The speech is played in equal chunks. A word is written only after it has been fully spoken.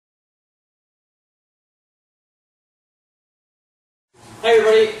Hey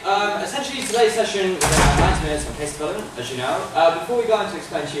everybody, essentially today's session is about 90 minutes on case development, as you know. Before we go on to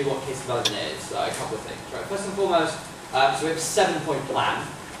explain to you what case development is, a couple of things. Right? First and foremost, so we have a 7-point plan.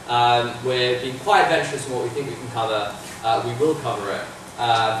 We're being quite adventurous in what we think we can cover. We will cover it,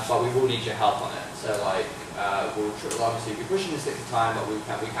 but we will need your help on it. So we'll obviously be pushing the stick of time, but we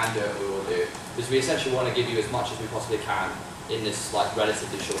can do it, we will do. Because we essentially want to give you as much as we possibly can in this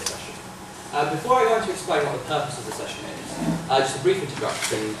relatively short session. Before I go on to explain what the purpose of the session is, just a brief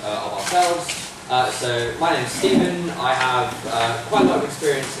introduction of ourselves. So my name is Stephen. I have quite a lot of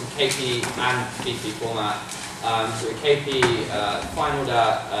experience in KP and BP format. So in KP, finaled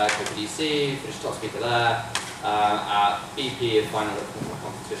at KPDC, finished top speaker there. At BP, finaled at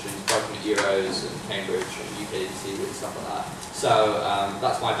competitions, broken at Euros and Cambridge and UKDC and stuff like that. So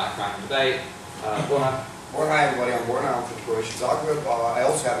that's my background in debate. Borna. Hi everybody, I'm Borna, I'm from Croatia, Zagreb. I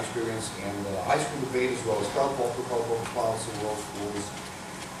also have experience in high school debate as well as cultural policy, world schools,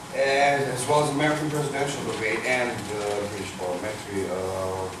 and as well as American presidential debate and British parliamentary.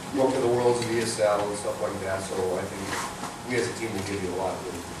 Work of the worlds in the ESL and stuff like that, so I think we as a team will give you a lot of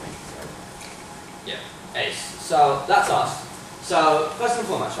good information. Right? Yeah, ace. So that's us. So first and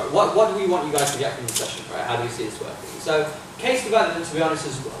foremost, right, what do we want you guys to get from the session, right? How do we see this working? So case development, to be honest,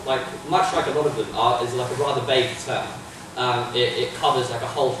 is much like a lot of them is a rather vague term. It covers a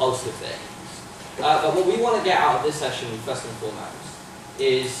whole host of things. But what we want to get out of this session, first and foremost,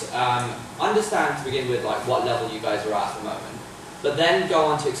 is understand to begin with what level you guys are at the moment. But then go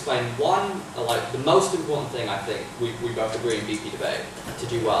on to explain the most important thing I think we both agree in BP debate to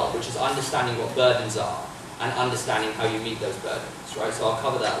do well, which is understanding what burdens are and understanding how you meet those burdens, right? So I'll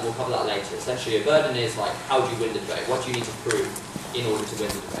cover that. We'll cover that later. Essentially, a burden is how do you win the debate? What do you need to prove in order to win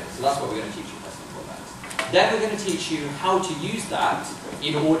the debate? So that's what we're going to teach you first and foremost. Then we're going to teach you how to use that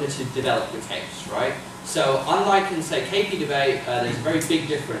in order to develop your case, right? So unlike in say KP debate, there's a very big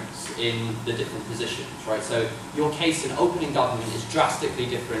difference in the different positions, right? So your case in opening government is drastically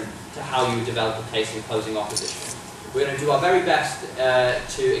different to how you develop a case in closing opposition. We're going to do our very best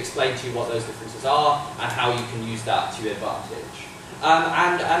to explain to you what those differences are and how you can use that to your advantage.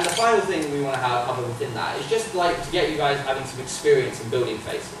 And the final thing we want to cover within that is just to get you guys having some experience in building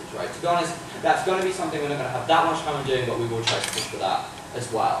cases, right? To be honest, that's going to be something we're not going to have that much time doing, but we will try to push for that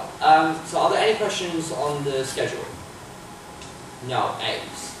as well. So are there any questions on the schedule? No,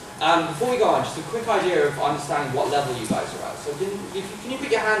 A's. Before we go on, just a quick idea of understanding what level you guys are at. So can you put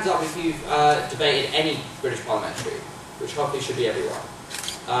your hands up if you've debated any British parliamentary, which hopefully should be everyone.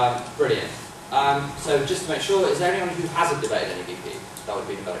 Brilliant. So just to make sure, is there anyone who hasn't debated any BP? That would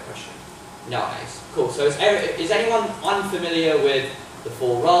be the better question. No, nice. Cool. So is anyone unfamiliar with the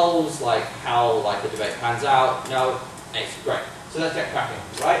 4 roles, how the debate pans out? No? Nice. Great. So let's get cracking,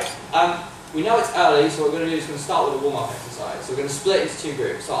 right? We know it's early, so what we're going to do is we're going to start with a warm-up exercise. So we're going to split into 2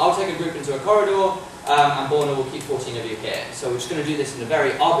 groups. So I'll take a group into a corridor, and Borna will keep 14 of you here. So we're just going to do this in a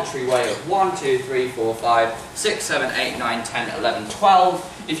very arbitrary way of 1, 2, 3, 4, 5, 6, 7, 8, 9, 10, 11,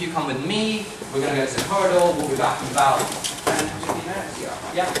 12. If you come with me, we're going to go to the corridor. We'll be back in about 10, 15 minutes.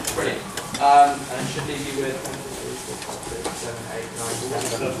 Yeah, brilliant. And it should leave you with 1, 2, 3, 4, 5, 6, 7, 8, 9,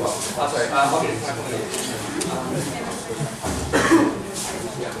 10, 11, 12. Oh, sorry, I'll get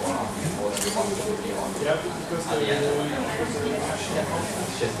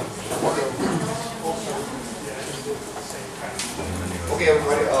Okay,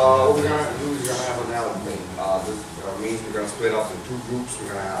 everybody, what we're going to do is we're going to have an element. This means we're going to split up into 2 groups. We're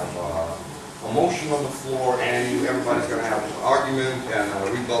going to have a motion on the floor, and everybody's going to have an argument and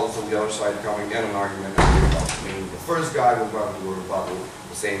a rebuttal from the other side coming, and an argument and a rebuttal. Meaning the first guy will go to a rebuttal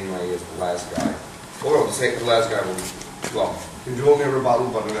the same way as the last guy. Or the last guy will be, well, you can do only a rebuttal,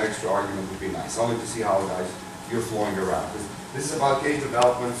 but an extra argument would be nice. Only to see how guys you're flowing around. This is about case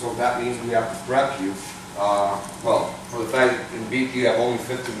development, so that means we have to prep you. Well, for the fact that in BP you have only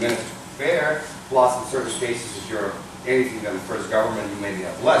 15 minutes to prepare, plus in certain cases if you're anything than the first government you maybe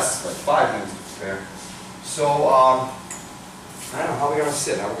have less, like 5 minutes to prepare. So, I don't know, how are we going to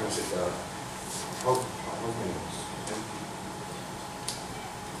sit? How are we going to sit?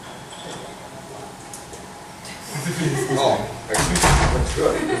 Oh, that's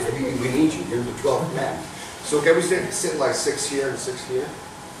good. We need you. You're the 12th man. So can we sit like 6 here and 6 here?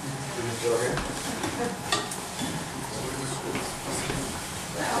 Okay.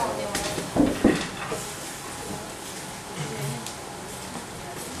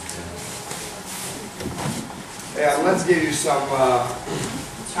 Yeah, let's give you some, I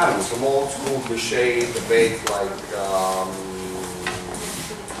don't know, some old school cliche debate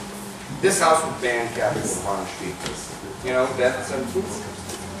this house would ban capital punishment. You know, death sentence.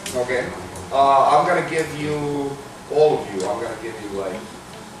 Okay. I'm going to give you all of you, I'm going to give you like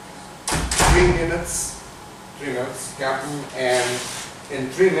 3 minutes, Captain, and in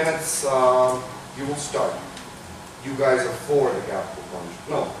 3 minutes you will start. You guys are for the capital punishment.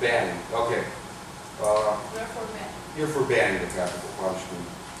 No, banning. Okay. We're for banning. You're for banning the capital punishment.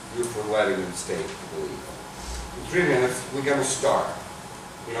 You're for letting them stay, I believe. In 3 minutes, we're going to start.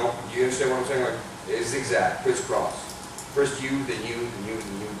 You know, do you understand what I'm saying? Like, zigzag, crisscross. First you, then you, then you,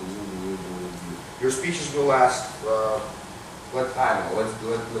 then you, then you, then you, then you. Your speeches will last, I don't know, let's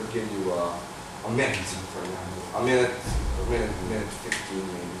give you a minute, for example. A minute 15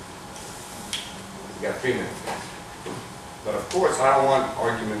 maybe. You got 3 minutes. But of course, I don't want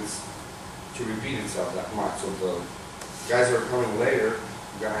arguments to repeat itself that much. So the guys that are coming later,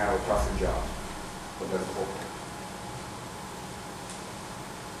 you're going to have a tougher job. But that's the whole thing.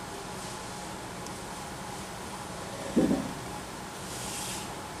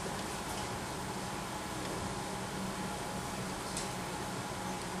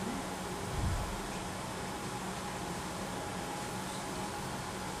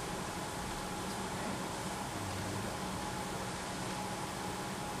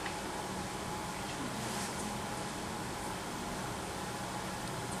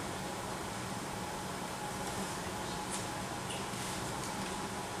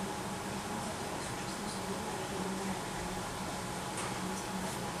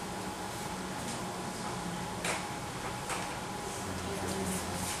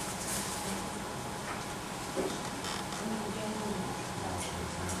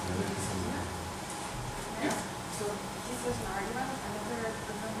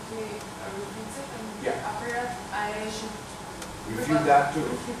 Refute that too.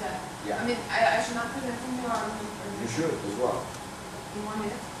 Refute that. Yeah. I mean, I should not present a new argument. You should as well. In 1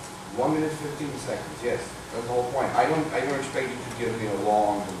 minute? 1 minute 15 seconds. Yes, that's the whole point. I don't expect you to give me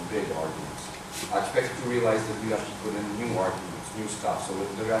long and big arguments. I expect you to realize that we have to put in new arguments, new stuff. So if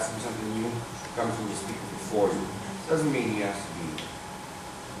there has to be something new comes from the speaker before you. Doesn't mean he has to be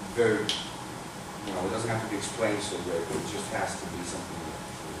very, you know, it doesn't have to be explained so great, but it just has to be something new.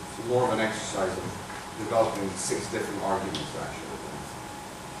 It's more of an exercise of developing 6 different arguments, actually.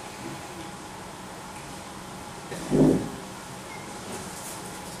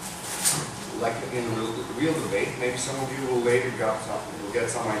 Like in real debate, maybe some of you will later get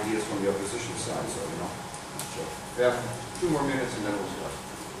some ideas from the opposition side, so, you know. So, we have 2 more minutes and then we'll start.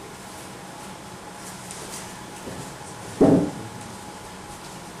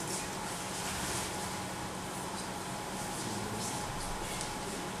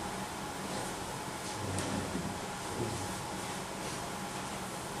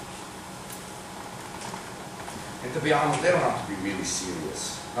 And to be honest, they don't have to be really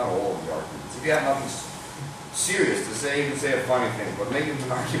serious. Not all of the arguments. If you have nothing serious to say, you can say a funny thing, but make it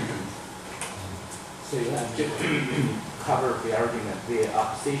an argument. So you have to cover the argument the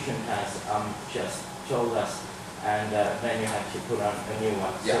opposition has just told us, and then you have to put on a new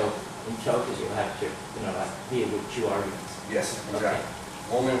one. Yeah. So in total, you have to, you know, like deal with 2 arguments. Yes, exactly.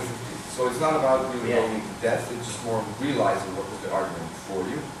 Okay. 1 minute 15. So it's not about really going into depth, it's just more realizing what was the argument for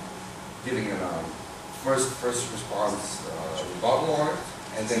you, giving it first response rebuttal on it,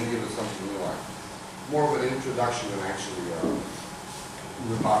 and then give it something new on it. More of an introduction than actually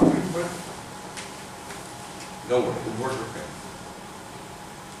rebutting, but don't worry, it works okay.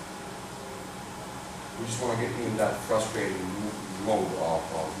 We just want to get you in that frustrating mode of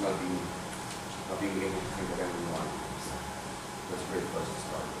not being able to think of anyone. That's a great place to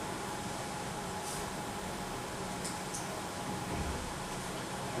start.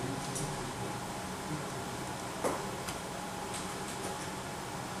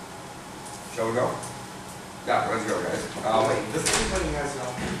 Shall we go? Yeah, let's go, guys. Wait, does anybody has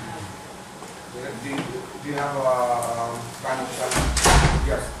do you have a final shot?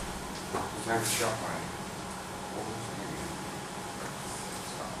 Yes. Just have to shot mine.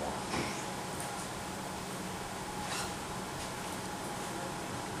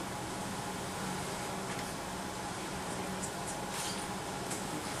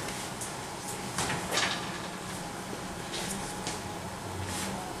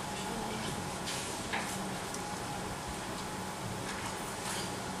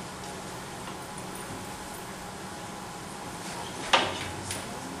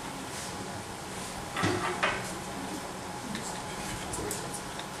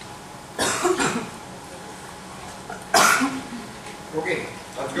 Okay,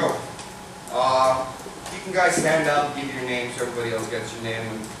 let's go. You can guys stand up, give your names, so everybody else gets your name,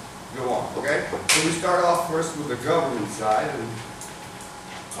 and go on, okay? So we start off first with the government side.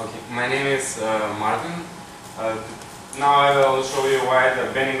 Okay, my name is Martin. Now I will show you why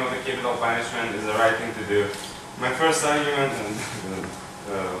the banning of the capital punishment is the right thing to do. my first argument and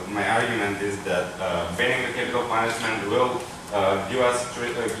my argument is that banning the capital punishment will give us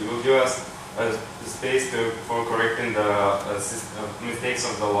space for correcting the mistakes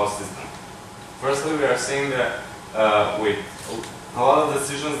of the law system. Firstly, we are saying that with a lot of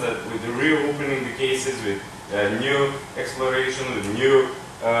decisions, that with the reopening the cases, with new exploration, with new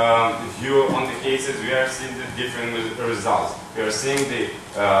view on the cases, we are seeing the different results. We are seeing the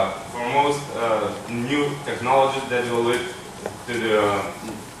foremost new technologies that will lead to the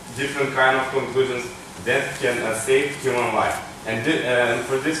different kind of conclusions that can save human life. And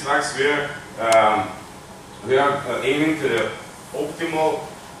for these facts, we are aiming to the optimal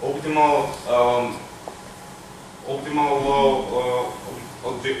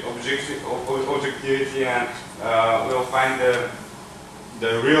objectivity, and we'll find the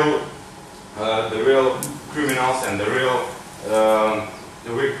real criminals, and the real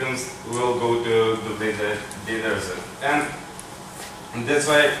the victims will go to the data reset. And that's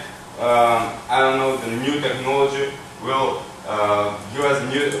why I don't know, the new technology will give us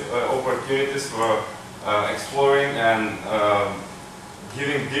new opportunities for exploring and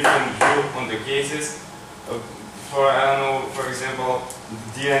giving different view on the cases. For, I don't know, for example,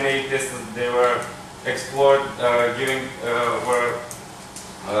 DNA tests, they were explored,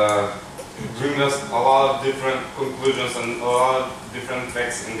 bring us a lot of different conclusions and a lot of different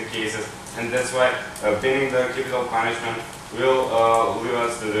facts in the cases, and that's why banning the capital punishment will lead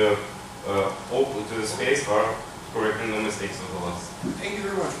us to the space for correcting the mistakes of the laws. Thank you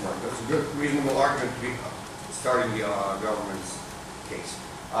very much, Mark. That's a good, reasonable argument to be starting the government's case.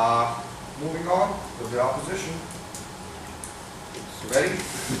 Moving on to the opposition. Ready?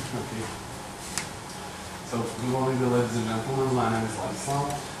 Okay. So, good morning, ladies and gentlemen. My name is Ladisław.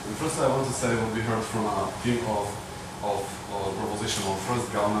 And first, I want to say what we heard from a team of proposition of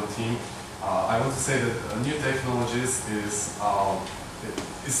first government team. I want to say that new technologies is a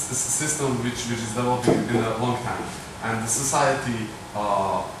system which is developing in a long time, and the society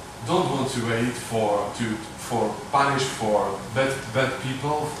don't want to wait for punish for bad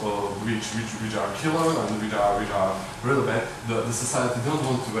people which are killer and which are really bad. The society don't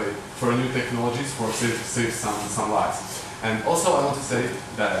want to wait for new technologies for save some lives. And also I want to say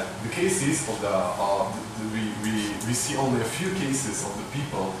that the cases of we see only a few cases of the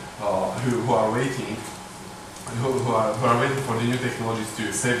people who are waiting for the new technologies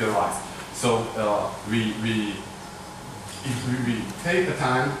to save their lives. So if we take the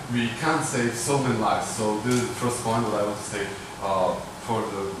time, we can save so many lives. So this is the first point that I want to say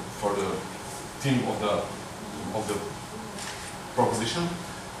for the team of the proposition.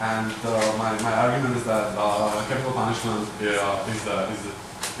 And my argument is that capital punishment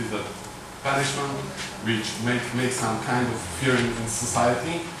is the punishment which makes some kind of fear in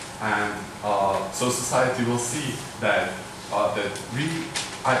society, and so society will see that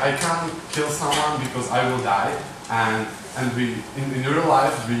I can't kill someone because I will die. And we, in real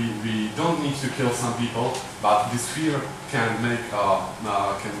life, we don't need to kill some people, but this fear can make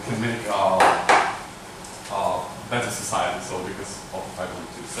better society. So because I want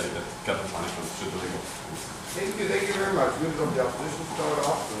to say that capital punishment should be legal. Thank you very much. Members of the opposition start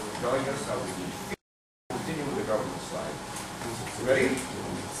off with telling us how we continue with the government side. Ready?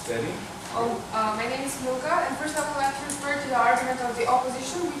 Steady. My name is Milka, and first I would like to refer to the argument of the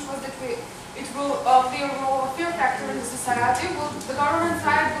opposition, which was that it will play a role of fear factor in the society. Well, the government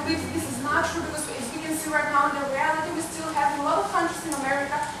side believes this is not true, because as we can see right now in the reality, we still have in a lot of countries in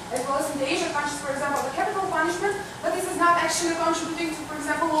America, as well as in the Asian countries, for example, the capital punishment, but this is not actually contributing to, for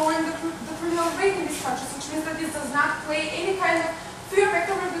example, lowering the criminal rate in these countries, which means that this does not play any kind of fear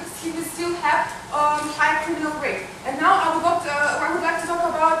factor, because we still have high criminal rate. And now I would like to talk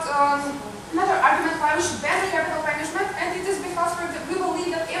about another argument why we should ban the capital punishment, and it is because we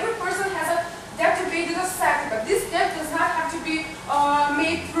believe that every person has a debt to pay to the society, but this debt does not have to be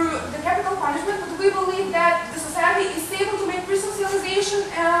made through the capital punishment, but we believe that the society is able to make resocialization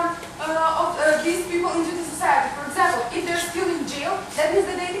of these people into the society. For example, if they're still in jail, that means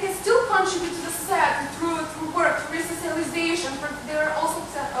that they can still contribute to the society through work, through resocialization. There are also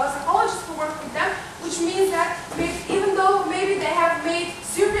psychologists who work with them, which means that even though maybe they have made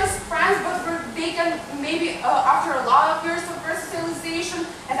serious crimes, but they can maybe after a lot of years of resocialization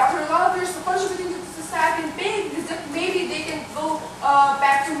and after a lot of years of contributing to the society and paying this debt, maybe they can go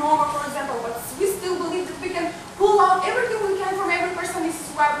back to normal, for example. But we still believe that we can pull out everything we can from every person. This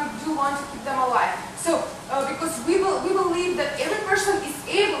is why we do want to keep them alive. So, because we believe that every person is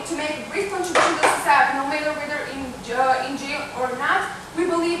able to make a great contribution to society, no matter whether in jail or not, we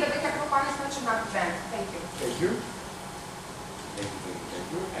believe that the capital punishment should not be banned. Thank you. Thank you.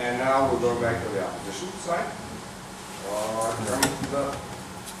 And now we'll go back to the opposition side. Come to the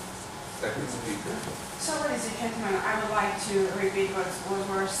second speaker. So, ladies and gentlemen, I would like to repeat what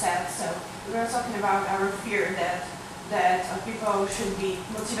was said. So, we were talking about our fear that people should be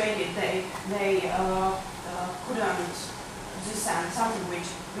motivated. They couldn't do something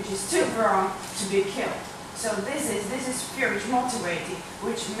which is too wrong to be killed. So this is fear which motivates,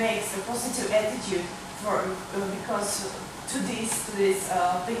 which makes a positive attitude for because to this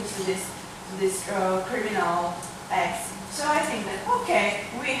criminal acts. So I think that okay,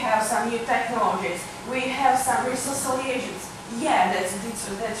 we have some new technologies, we have some reconciliations. Yeah, that's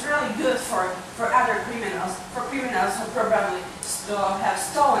really good for other criminals, who probably have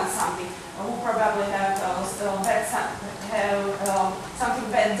stolen something, or who probably have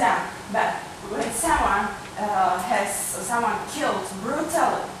something bad done. But when someone killed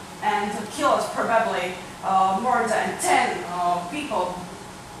brutally and kills probably more than 10 people,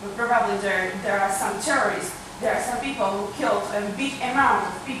 probably there are some terrorists. There are some people who killed a big amount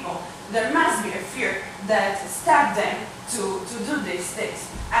of people. There must be a fear that stops them to do these things.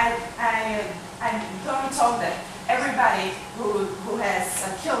 I don't talk that everybody who has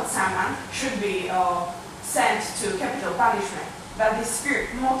killed someone should be sent to capital punishment. But this fear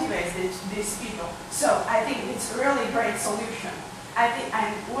motivates these people. So I think it's a really great solution. I think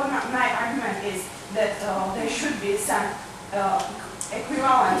my argument is that there should be some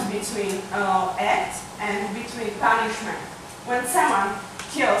equivalence between act and between punishment. When someone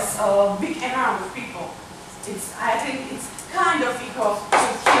kills a big amount of people, I think it's kind of equal to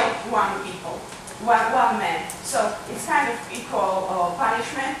kill one man. So it's kind of equal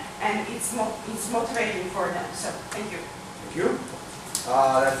punishment, and it's motivating for them. So thank you. Thank you.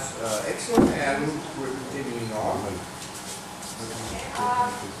 That's excellent, and we're continuing on.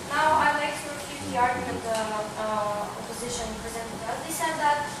 Now I'd like to refute the argument the opposition presented us. They said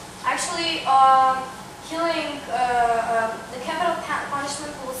that actually killing the capital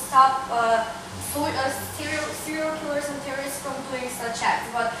punishment will stop serial killers and terrorists from doing such acts.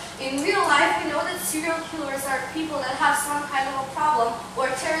 But in real life, we know that serial killers are people that have some kind of a problem,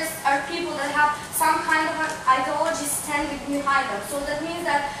 or terrorists are people that have some kind of an ideology standing behind them. So that means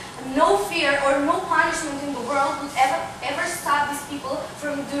that no fear or no punishment in the world would ever stop these people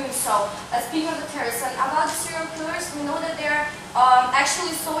from doing so. Speaking of the terrorists and about the serial killers, we know that they're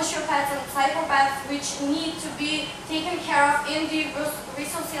actually sociopaths and psychopaths which need to be taken care of in the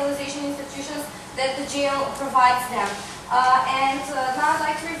resocialization institutions that the jail provides them. Now I'd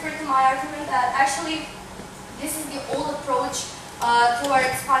like to refer to my argument that actually this is the old approach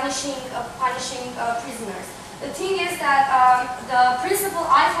towards punishing prisoners. The thing is that the principle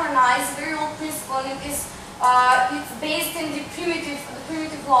eye for an eye is a very old principle, and it's based in the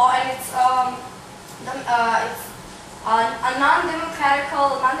primitive law, and it's a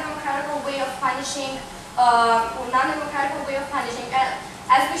non-democratical way of punishing.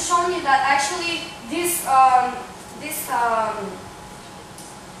 As we've shown you that actually the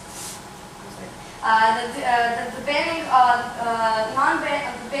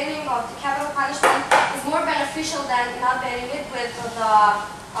banning of the capital punishment is more beneficial than not banning it with the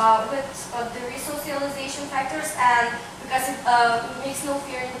resocialization factors, and because it makes no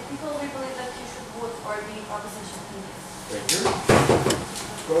fear in the people, we believe that you should vote for the opposition. Thank you.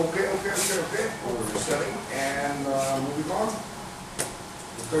 Okay. We're resetting and moving on.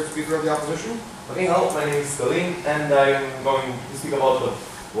 The third speaker of the opposition. Okay, hello, my name is Colin, and I'm going to speak about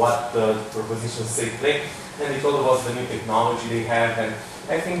what the propositions say today. And it's all about the new technology they have, and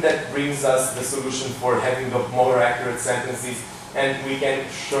I think that brings us the solution for having more accurate sentences, and we can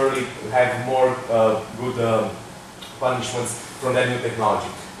surely have more good punishments from that new technology.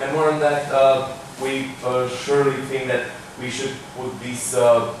 And more on that, we surely think that we should put this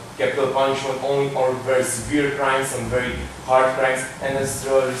capital punishment only on very severe crimes, on very hard crimes, and as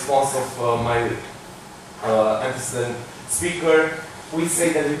a response of my antecedent speaker, we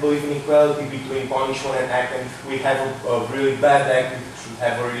say that we believe in equality between punishment and act, and we have a really bad act, we should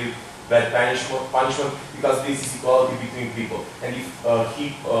have a really bad punishment, because this is equality between people. And if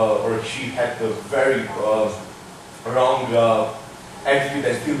he or she had a very wrong attitude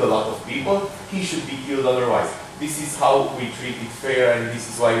and killed a lot of people, he should be killed otherwise. This is how we treat it fair, and this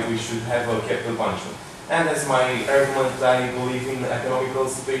is why we should have a capital punishment. And as my argument, I believe in economical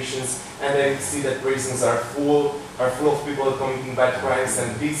situations, and I see that prisons are full of people committing bad crimes,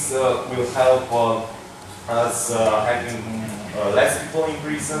 and this will help us having less people in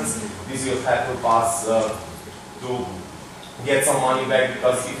prisons. This will help us to get some money back,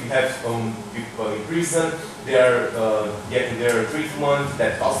 because if you have people in prison, they are getting their treatment,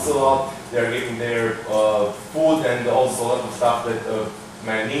 that costs a lot, they are getting their food and also a lot of stuff that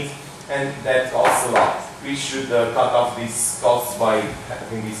man needs, and that costs a lot. we should cut off these costs by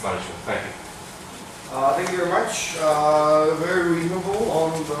having this punishment. Thank you. Thank you very much. Very reasonable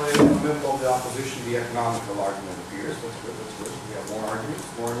on the middle of the opposition, the economical argument appears. That's good, that's good. We have more arguments,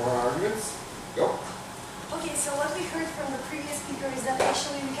 more and more arguments. Go. Okay, so what we heard from the previous speaker is that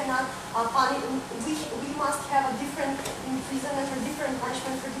actually we cannot punish, we must have a different imprisonment or different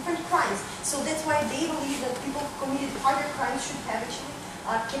punishment for different crimes. So that's why they believe that people who committed harder crimes should have actually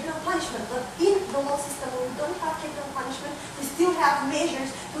capital punishment. But in the law system where we don't have capital punishment, we still have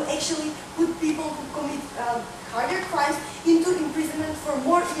measures to actually put people who commit harder crimes into imprisonment for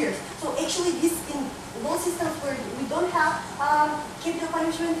more years. So actually this in law systems where we don't have capital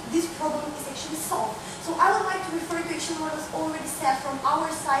punishment, this problem is actually solved. So I would like to refer to actually what was already said from our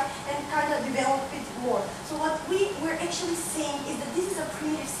side and kind of develop it more. So what we were actually saying is that this is a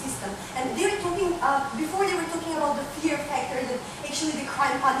primitive system. And they were talking, before they were talking about the fear factor that actually the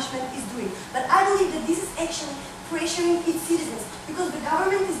crime punishment is doing. But I believe that this is actually pressuring its citizens because the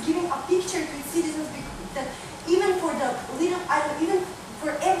government is giving a picture to its citizens that even for the little, even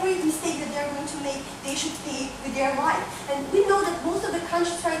for every mistake that they're going to make, they should pay with their life. And we know that most of the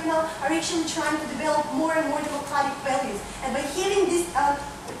countries right now are actually trying to develop more and more democratic values. And by having this,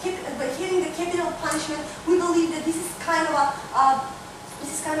 by having the capital punishment, we believe that this is kind of a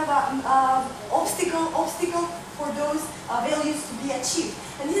obstacle for those values to be achieved.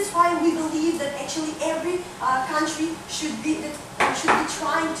 And this is why we believe that actually every country should be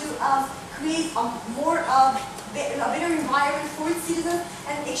trying to create a more a better environment for its citizens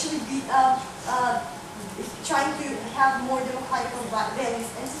and actually be trying to have more democratic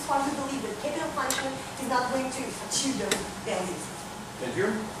values. And this is why we believe that capital punishment is not going to achieve those values. Thank you.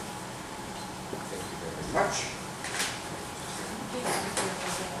 Thank you very much.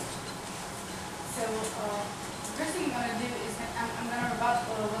 So, first thing I'm going to do is I'm going to rebut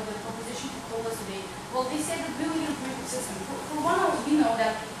what the proposition told us today. Well, they said that we live in a primitive system. For one, we know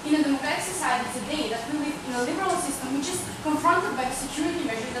that in a democratic society today, that we live in a liberal system, which is confronted by the security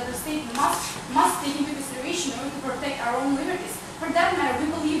measures that the state must take into consideration in order to protect our own liberties. For that matter, we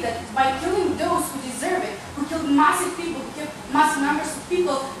believe that by killing those who deserve it, who killed massive people, who killed massive numbers of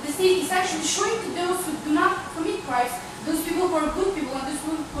people, the state is actually showing to those who do not commit crimes, those people who are good people and those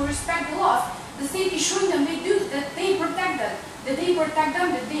who respect the laws, the state is showing them that they protect them, that they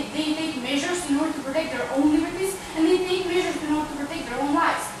take measures in order to protect their own liberties, and they take measures in order to protect their own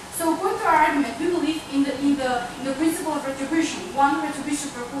lives. So, according to our argument, we believe in the principle of retribution. One, retribution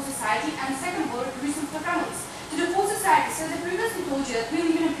for the whole society, and second of all, retribution for families. To the whole society, so I previously told you that we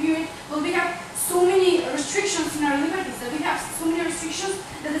live in a period where we have so many restrictions in our liberties, that we have so many restrictions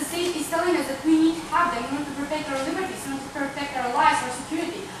that the state is telling us that we need to have them in order to protect our liberties, in order to protect our lives, our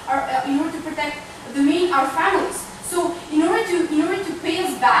security, in order to protect our families. So in order to pay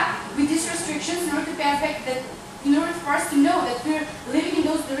us back with these restrictions, in order to pay us back in order for us to know that we're living in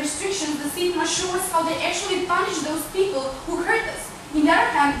those restrictions, the state must show us how they actually punish those people who hurt us. On the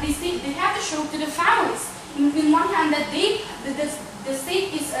other hand, they have to show to the families, in one hand, that the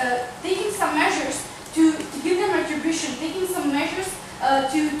state is taking some measures to give them retribution, taking some measures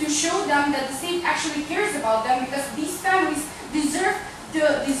to show them that the state actually cares about them, because these families deserve the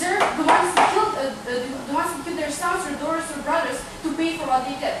ones who killed their sons or daughters or brothers to pay for what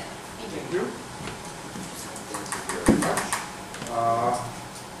they did. Thank you. Thank you very much.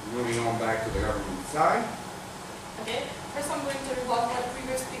 Moving on back to the government side. Okay, first I'm going to rebut what the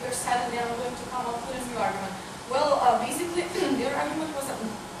previous speaker said, and then I'm going to come up with a new argument. Well, basically, their argument was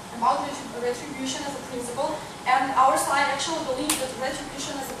about retribution as a principle, and our side actually believes that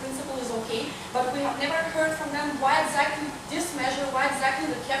retribution as a principle is okay, but we have never heard from them why exactly this measure, why exactly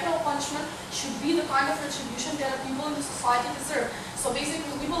the capital punishment should be the kind of retribution that people in the society deserve. So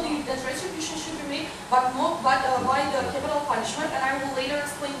basically, we believe that retribution should be made, but by the capital punishment, and I will later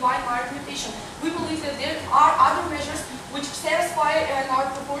explain why my argumentation. We believe that there are other measures which satisfy and are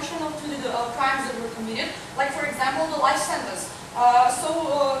proportional to the crimes that were committed, like for example, the life sentence.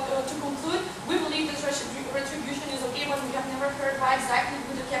 To conclude, we believe that retribution is okay, but we have never heard why exactly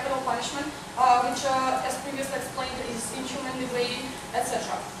with the capital punishment, which, as previously explained, is inhuman, degrading,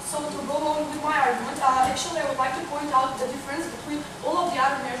 etc. So to go on with my argument, actually I would like to point out the difference between all of the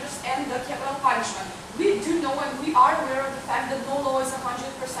other measures and the capital punishment. We do know and we are aware of the fact that no law is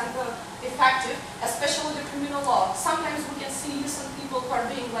 100% effective, especially the criminal law. Sometimes we can see innocent people who are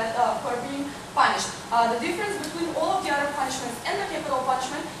being punished. The difference between all of the other punishments and the capital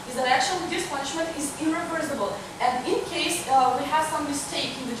punishment is that actually this punishment is irreversible. And in case we have some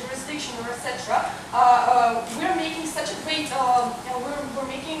mistake in the jurisdiction or etc., we're making such a great, we're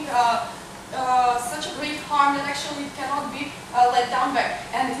making such a great harm that actually it cannot be let down by.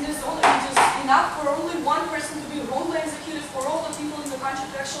 And it is enough for only one person to be wrongly executed, for all the people in the country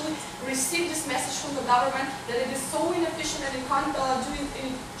to actually receive this message from the government that it is so inefficient and it can't do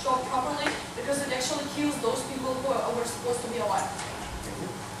its job properly because it actually kills those people who were supposed to be alive.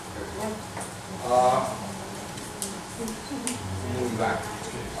 Moving back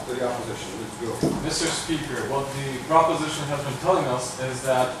to the opposition. Let's go. Mr. Speaker, what the proposition has been telling us is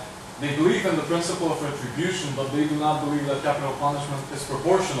that they believe in the principle of retribution, but they do not believe that capital punishment is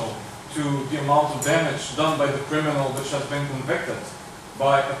proportional to the amount of damage done by the criminal which has been convicted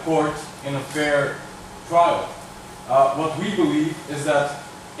by a court in a fair trial. What we believe is that,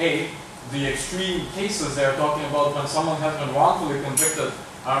 A, the extreme cases they are talking about when someone has been wrongfully convicted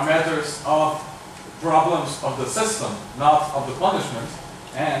are matters of problems of the system, not of the punishment.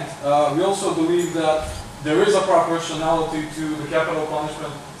 And we also believe that there is a proportionality to the capital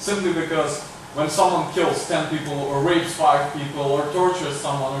punishment simply because when someone kills 10 people or rapes 5 people or tortures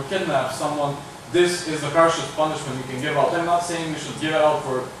someone or kidnaps someone, this is the harshest punishment you can give out. I'm not saying we should give it out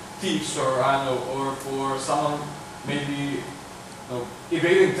for thieves or I don't know, or for someone maybe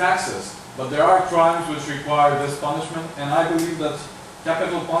evading taxes, but there are crimes which require this punishment, and I believe that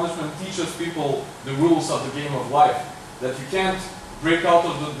capital punishment teaches people the rules of the game of life, that you can't break out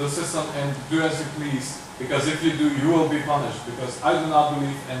of the system and do as you please, because if you do, you will be punished. Because I do not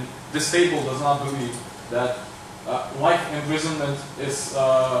believe, and this table does not believe, that life imprisonment is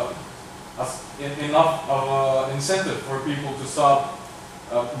enough of an incentive for people to stop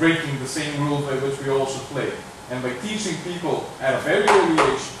breaking the same rules by which we all should play. And by teaching people at a very early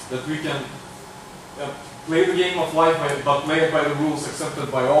age that we can play the game of life, but play it by the rules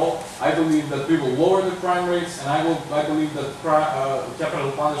accepted by all, I believe that we will lower the crime rates, and I believe that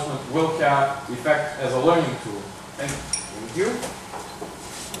capital punishment will have effect as a learning tool. Thank you.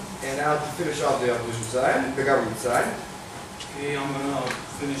 And now to finish off the opposition side, the government side. Okay, I'm gonna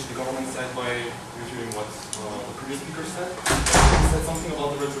finish the government side by reviewing what the previous speaker said. He said something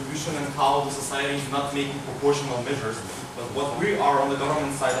about the retribution and how the society is not making proportional measures. But what we are on the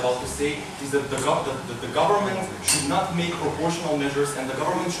government side about to say is that the government should not make proportional measures, and the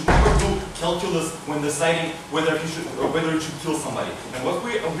government should never do calculus when deciding whether it should kill somebody. And what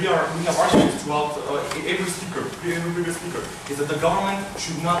we have argued throughout every previous speaker is that the government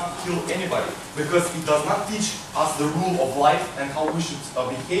should not kill anybody, because it does not teach us the rule of life and how we should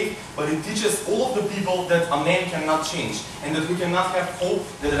behave, but it teaches all of the people that a man cannot change, and that we cannot have hope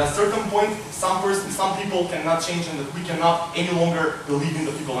that at a certain point some people cannot change, and that we cannot any longer believe in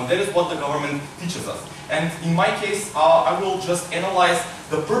the people. And that is what the government teaches us. And in my case, I will just analyze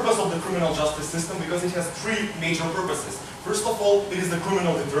the purpose of the criminal justice system, because it has 3 major purposes. First of all, it is the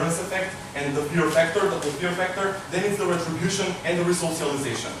criminal deterrence effect and the fear factor, then it's the retribution and the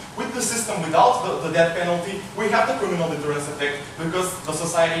resocialization. With the system without the death penalty, we have the criminal deterrence effect because the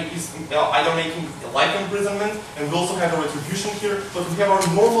society is either making life imprisonment, and we also have the retribution here, but we have our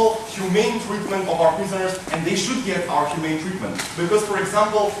normal humane treatment of our prisoners, and they should get our humane treatment. Because, for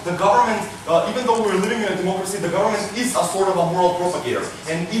example, the government, even though we're living in a democracy, the government is a sort of a moral propagator,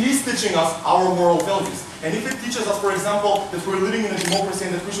 and it is teaching us our moral values. And if it teaches us, for example, that we're living in a democracy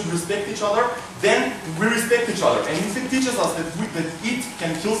and that we should respect each other, then we respect each other. And if it teaches us that it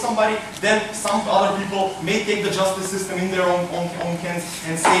can kill somebody, then some other people may take the justice system in their own hands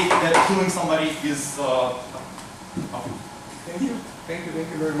and say that killing somebody is... Thank you. Thank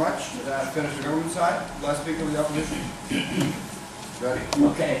you very much. That finished the government side. Last speaker of the opposition. Ready?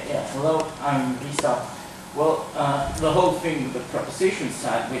 Okay, yeah. Hello, I'm Lisa. Well, the whole thing, the proposition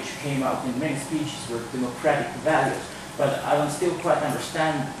side, which came out in many speeches, were democratic values, but I don't still quite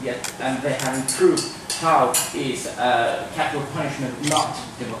understand yet, and they haven't proved how is capital punishment not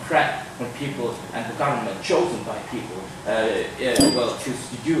democratic when people and the government chosen by people choose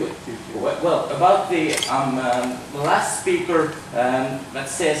to do it. Well, about the last speaker that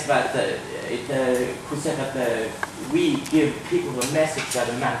says that who said that we give people the message that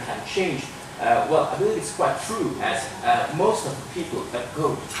a man can change. Well, I believe it's quite true, as most of the people that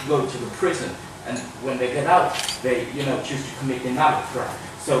go to the prison, and when they get out, they choose to commit another crime.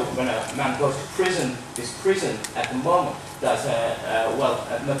 So when a man goes to prison, this prison at the moment does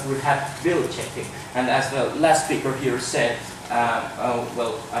not rehabilitating. And as the last speaker here said,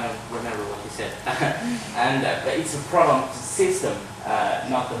 well, I don't remember what he said, and it's a problem of the system,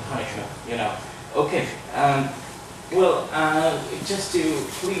 not the punishment. Okay. Well, just to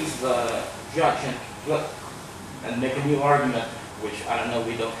please the judge and make a new argument, which I don't know,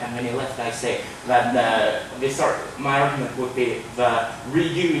 we don't have many left, I say that my argument would be the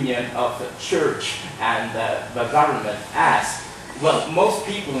reunion of the church and the government, as well, most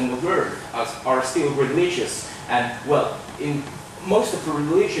people in the world are still religious, and well, in most of the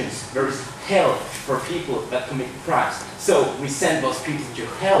religions, there is hell for people that commit crimes. So we send those people to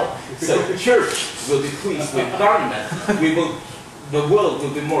hell. So the church will be pleased with government. The world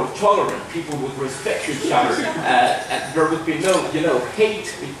will be more tolerant. People would respect each other, and there would be no,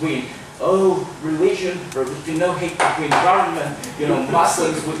 hate between religion. There would be no hate between government.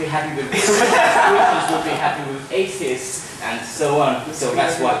 Muslims would be happy with Christians would be happy with atheists, and so on. So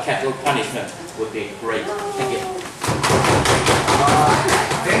that's why capital punishment would be great. Thank you.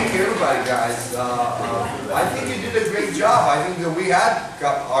 Thank you, everybody, guys. I think you did a great job. I think that we had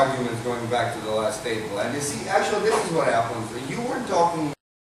arguments going back to the last table. And you see, actually, this is what happens. You weren't talking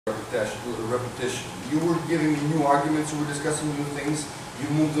repetition. You were giving new arguments. You were discussing new things. You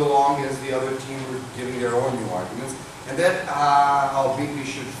moved along as the other team were giving their own new arguments. And that's how BP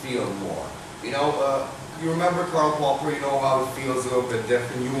should feel more. You remember Karl Popper, you know how it feels a little bit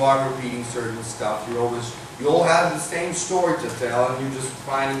different. You are repeating certain stuff. You all have the same story to tell, and you're just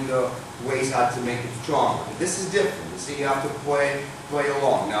finding the ways how to make it stronger. This is different. You see, you have to play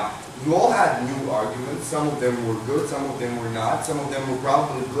along. Now, you all had new arguments. Some of them were good, some of them were not. Some of them were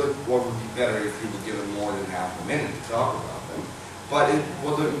probably good, or would be better if you were given more than half a minute to talk about them. But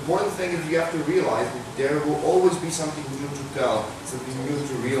the important thing is you have to realize that there will always be something new to tell, something new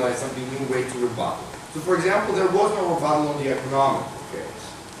to realize, something new way to rebuttal. So, for example, there was no rebuttal on the economical case.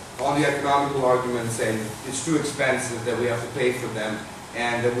 On the economical argument saying it's too expensive, that we have to pay for them,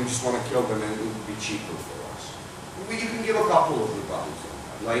 and that we just want to kill them and it would be cheaper for us. You can give a couple of rebuttals on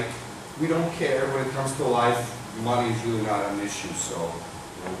that. Like, we don't care when it comes to life, money is really not an issue, so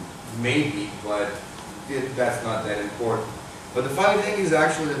maybe, but that's not that important. But the funny thing is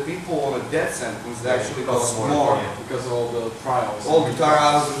actually that people on a death sentence actually cost more. Because of all the trials. All the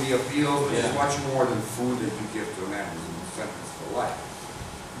trials and the appeals, which is much more than food that you give to a man who's in sentence for life.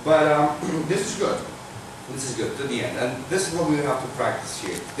 But this is good. This is good to the end. And this is what we have to practice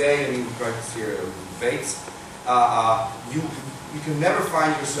here today. I mean, we practice here in the debates. You can never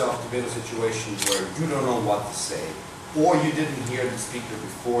find yourself to be in a situation where you don't know what to say, or you didn't hear the speaker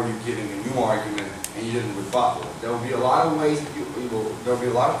before you giving a new argument and you didn't rebuttal. There will be a lot of ways that there will be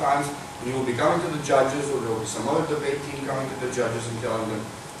a lot of times when you will be coming to the judges, or there will be some other debate team coming to the judges and telling them,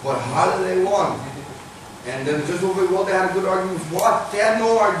 but how do they want? And then the judge will be, well, they had a good argument. What? They had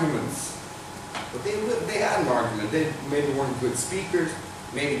no arguments. But they had an argument. They maybe weren't good speakers.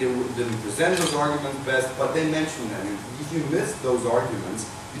 Maybe they didn't present those arguments best, but they mentioned them. And if you missed those arguments,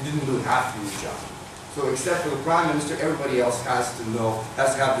 you didn't do half your job. So except for the Prime Minister, everybody else has to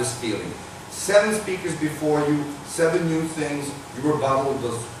have this feeling. 7 speakers before you, 7 new things, you rebuttal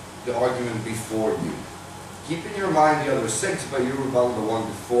the argument before you. Keep in your mind the other 6, but you rebuttal the one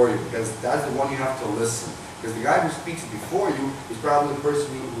before you, because that's the one you have to listen. Because the guy who speaks before you is probably the person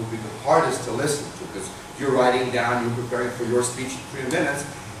who will be the hardest to listen to, because you're writing down, you're preparing for your speech in 3 minutes,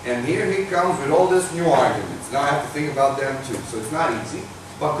 and here he comes with all these new arguments. Now I have to think about them too, so it's not easy,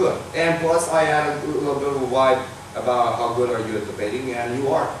 but good. And plus I add a little bit of a vibe about how good are you at debating, and you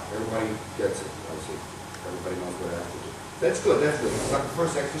are. Everybody gets it. Everybody knows what I have to do. That's good, that's good. It's like the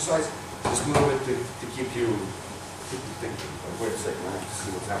first exercise, just a little bit to keep you thinking. Wait a second, I have to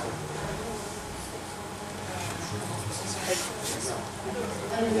see what's happening.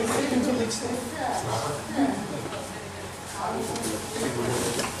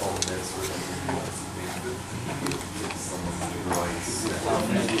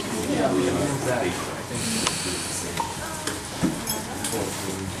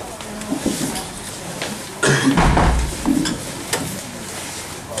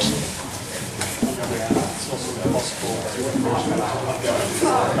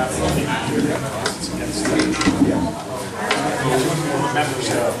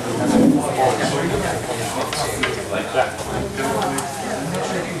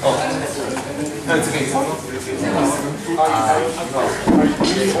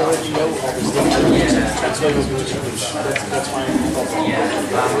 That's my problem.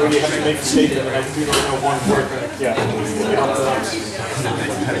 I really have to make a statement and I do not know one word. Yeah.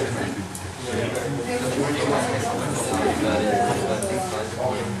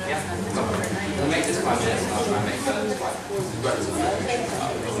 We'll make this 5 minutes and I'll try and make for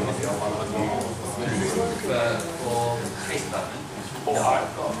case development.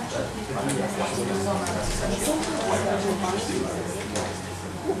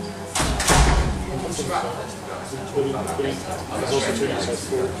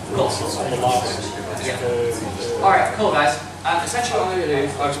 Alright, cool guys. Essentially what I'm going to do is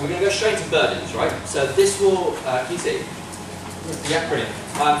we're going to go straight to burdens, right? So this will, can you see? Yeah, brilliant.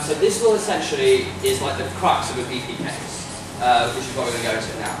 So this will essentially is like the crux of a BP case, which is what we're going to go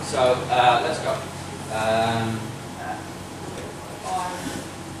to now. So let's go.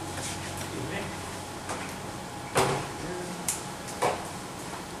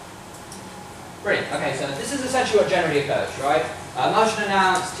 Brilliant. Okay, so this is essentially what generally occurs, right? Motion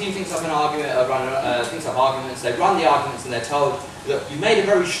announced, team thinks up an argument, thinks up arguments, they run the arguments and they're told, look, you made a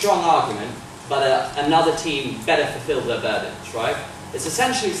very strong argument, but another team better fulfill their burdens, right? It's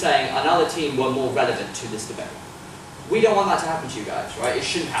essentially saying another team were more relevant to this debate. We don't want that to happen to you guys, right? It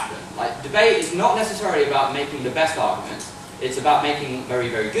shouldn't happen. Like, debate is not necessarily about making the best arguments, it's about making very,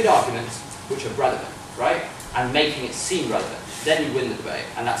 very good arguments which are relevant, right? And making it seem relevant. Then you win the debate,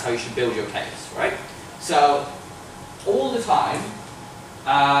 and that's how you should build your case, right? So, all the time,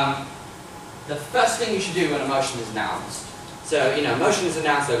 the first thing you should do when a motion is announced, so, you know, motion is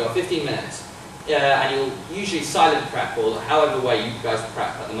announced, they'll go 15 minutes, and you'll usually silent prep, or however way you guys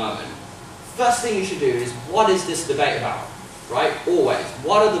prep at the moment. First thing you should do is, what is this debate about, right? Always.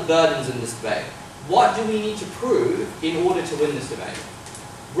 What are the burdens in this debate? What do we need to prove in order to win this debate?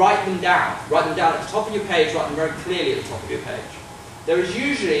 Write them down. Write them down at the top of your page, write them very clearly at the top of your page. There is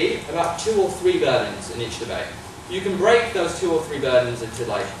usually about 2 or 3 burdens in each debate. You can break those 2 or 3 burdens into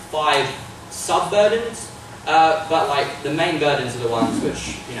like 5 sub-burdens, but like the main burdens are the ones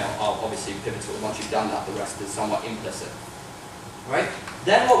which, you know, are obviously pivotal. Once you've done that, the rest is somewhat implicit. Right?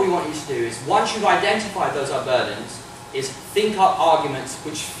 Then what we want you to do is, once you've identified those burdens, is think up arguments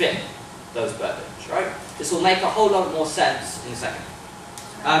which fit those burdens, right? This will make a whole lot more sense in a second.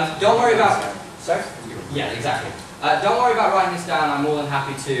 Don't worry about... Sorry? Yeah, exactly. Don't worry about writing this down. I'm more than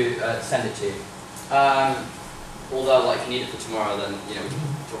happy to send it to you. Although, like, if you need it for tomorrow, then, you know, we can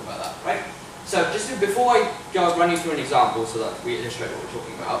talk about that, right? So, just before I go run you through an example so that we illustrate what we're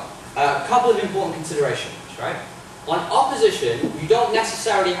talking about, a couple of important considerations, right? On opposition, you don't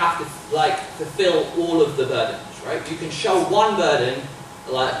necessarily have to, like, fulfill all of the burdens, right? You can show one burden,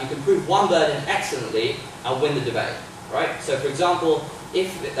 like, you can prove one burden excellently and win the debate, right? So, for example,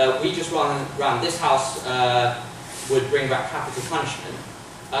 if we just ran this house would bring back capital punishment,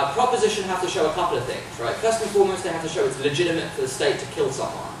 proposition have to show a couple of things, right? First and foremost, they have to show it's legitimate for the state to kill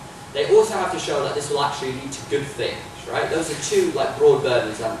someone. They also have to show that this will actually lead to good things, right? Those are 2, like, broad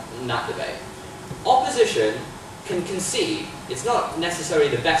burdens in that debate. Opposition can concede, it's not necessarily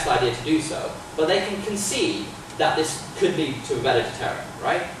the best idea to do so, but they can concede that this could lead to a better deterrent,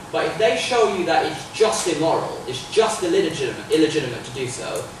 right? But if they show you that it's just immoral, it's just illegitimate to do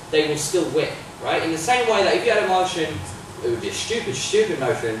so, they will still win, right? In the same way that if you had a motion, it would be a stupid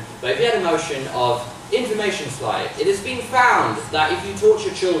motion, but if you had a motion of information slide, it has been found that if you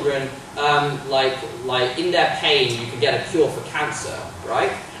torture children, like in their pain, you can get a cure for cancer,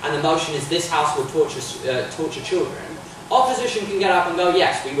 right? And the motion is this house will torture children. Opposition can get up and go,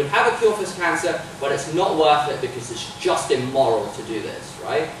 yes, we would have a cure for cancer, but it's not worth it because it's just immoral to do this,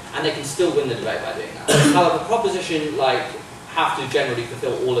 right? And they can still win the debate by doing that. However, proposition, like, have to generally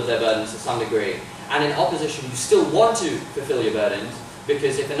fulfill all of their burdens to some degree. And in opposition, you still want to fulfill your burdens,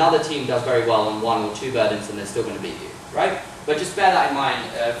 because if another team does very well on 1 or 2 burdens, then they're still going to beat you, right? But just bear that in mind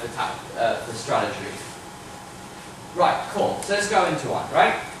for strategy. Right, cool. So let's go into one,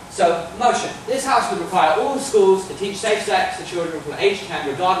 right? So, motion. This house would require all the schools to teach safe sex to children from age 10,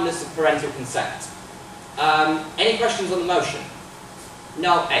 regardless of parental consent. Any questions on the motion?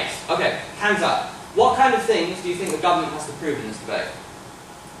 No? Ace. Okay, hands up. What kind of things do you think the government has to prove in this debate?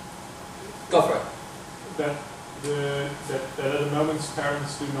 Go for it. That at the moment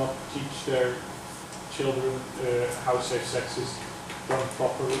parents do not teach their children how safe sex is done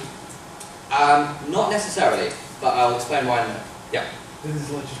properly? Not necessarily, but I'll explain why in a minute. Yeah. This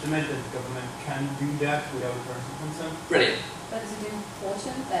is legitimate that the government can do that without parental consent? Brilliant. But is it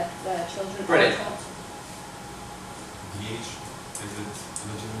important that children Brilliant. are taught? The age? Is it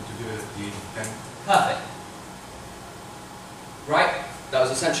legitimate to do it at the age of 10? Perfect. Right? That was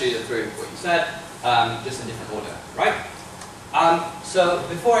essentially through what you said, just in different order, right? So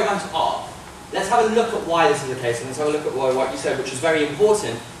before I go into art, let's have a look at why this is the case, and let's have a look at why what you said, which is very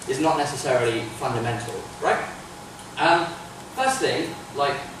important, is not necessarily fundamental, right? First thing,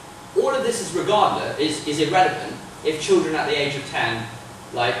 like, all of this is irrelevant if children at the age of 10,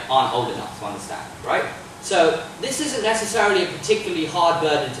 like, aren't old enough to understand, right? So this isn't necessarily a particularly hard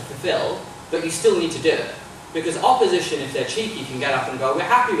burden to fulfill, but you still need to do it. Because opposition, if they're cheeky, can get up and go, we're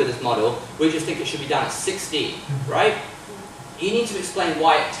happy with this model, we just think it should be done at 16, right? You need to explain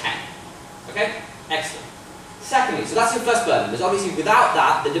why at 10. Okay? Excellent. Secondly, so that's your first burden. Because obviously without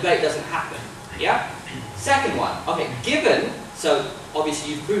that, the debate doesn't happen. Yeah? Second one, okay, given, so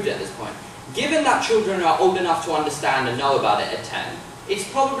obviously you've proved it at this point, given that children are old enough to understand and know about it at 10, it's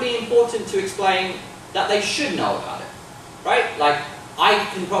probably important to explain that they should know about it. Right? Like, I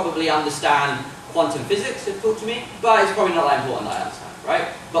can probably understand quantum physics if taught to me, but it's probably not that important that I understand, right?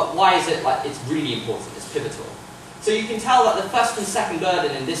 But why is it like it's really important, it's pivotal. So you can tell that the first and second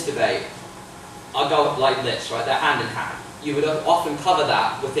burden in this debate go like this, right? They're hand in hand. You would often cover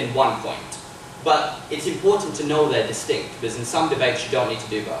that within one point. But it's important to know they're distinct, because in some debates you don't need to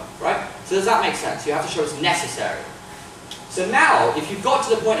do both, right? So does that make sense? You have to show it's necessary. So now, if you've got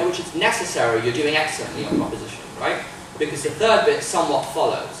to the point at which it's necessary, you're doing excellently on proposition, right? Because the third bit somewhat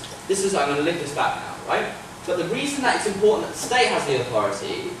follows. This is, I'm going to link this back now, right? But the reason that it's important that the state has the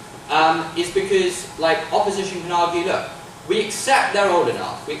authority is because, like, opposition can argue, look, we accept they're old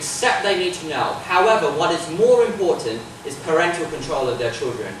enough, we accept they need to know. However, what is more important is parental control of their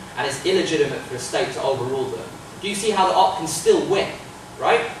children, and it's illegitimate for a state to overrule them. Do you see how the op can still win,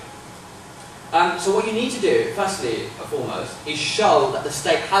 right? So what you need to do, firstly and foremost, is show that the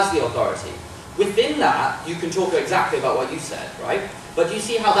state has the authority. Within that, you can talk exactly about what you said, right? But do you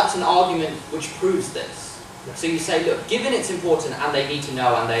see how that's an argument which proves this? So you say, look, given it's important and they need to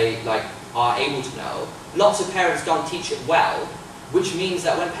know and they are able to know, lots of parents don't teach it well, which means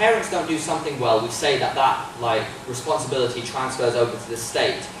that when parents don't do something well, we say that responsibility transfers over to the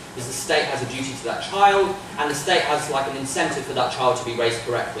state, because the state has a duty to that child, and the state has an incentive for that child to be raised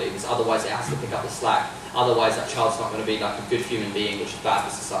correctly, because otherwise it has to pick up the slack. Otherwise that child's not going to be a good human being, which is bad for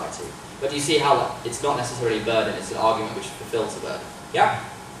society. But do you see how it's not necessarily a burden, it's an argument which fulfills a burden? Yeah?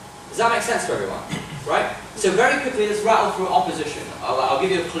 Does that make sense to everyone? Right? So very quickly, let's rattle through opposition. I'll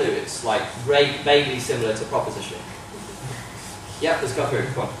give you a clue. It's vaguely similar to proposition. Yep, let's go through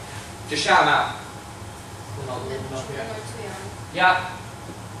it. Come on. Just shout them out. Yeah.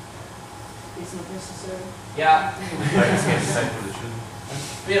 It's not necessary. Yeah.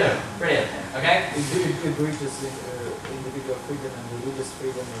 Brilliant. Okay? It breaches individual freedom and religious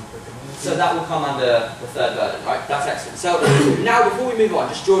freedom of the community. So that will come under the third burden, right? That's excellent. So now before we move on,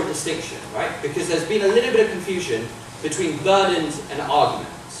 just draw a distinction, right? Because there's been a little bit of confusion between burdens and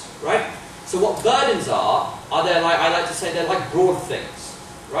arguments, right? So what burdens are they're I like to say they're like broad things,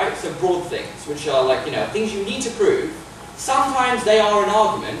 right? So broad things, which are things you need to prove. Sometimes they are an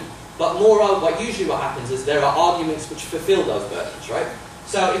argument, but usually what happens is there are arguments which fulfill those burdens, right?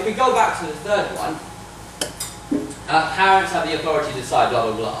 So if we go back to the third one, parents have the authority to decide, blah,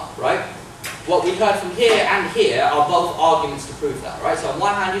 blah, blah, right? What we heard from here and here are both arguments to prove that, right? So on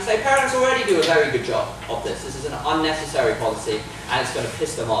one hand you say parents already do a very good job of this. This is an unnecessary policy and it's going to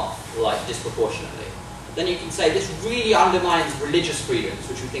piss them off disproportionately. Then you can say this really undermines religious freedoms,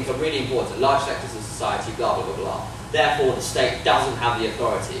 which we think are really important, large sectors of society, blah, blah, blah, blah. Therefore the state doesn't have the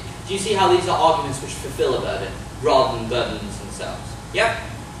authority. Do you see how these are arguments which fulfill a burden rather than burdens themselves? Yep?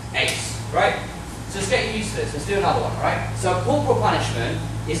 Ace, right? So let's get used to this. Let's do another one, right? So corporal punishment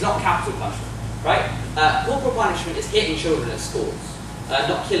is not capital punishment, right? Corporal punishment is hitting children at schools,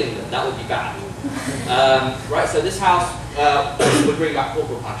 not killing them. That would be bad. Right? So this house would bring back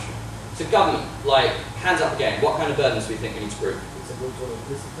corporal punishment. So government, hands up again. What kind of burdens do we think we need to prove? It's a good tool of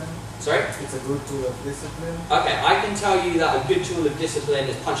discipline. Sorry? It's a good tool of discipline. Okay, I can tell you that a good tool of discipline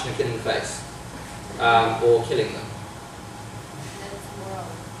is punching a kid in the face, or killing them.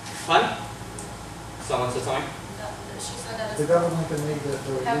 Pun? Someone said something? She said that The government can make the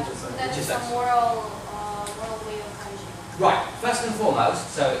religious that is a moral way of punishing. Right, first and foremost,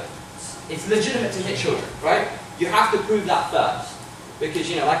 so it's legitimate to hit children, right? You have to prove that first. Because,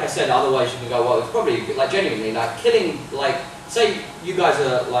 like I said, otherwise you can go, well, it's probably, genuinely, killing, say you guys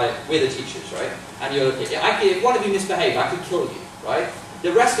are, we're the teachers, right? And you're, if one of you misbehaved, I could kill you, right?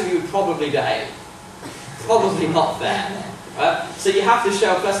 The rest of you would probably behave. Probably not fair. So you have to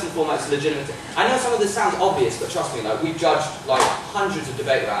show, first and foremost, legitimacy. I know some of this sounds obvious, but trust me, we've judged hundreds of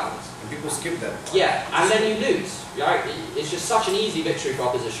debate rounds. And people skip that. Yeah, and then you lose, right? It's just such an easy victory for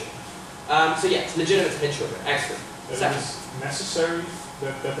opposition. So yeah, it's legitimate to hit children. Excellent. It is necessary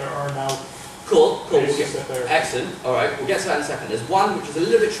that there are now Cool. cases that there. Excellent. All right, we'll get to that in a second. There's one which is a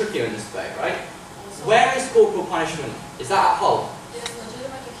little bit trickier in this debate, right? Where is corporal punishment? Is that at home? It is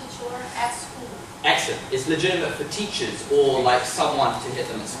legitimate to hit children at school. Excellent. It's legitimate for teachers or someone to hit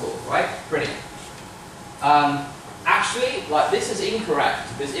them at school, right? Brilliant. Actually, this is incorrect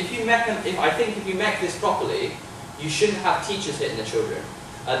because if you make this properly, you shouldn't have teachers hitting the children.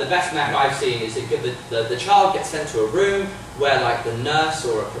 The best mech I've seen is the child gets sent to a room where the nurse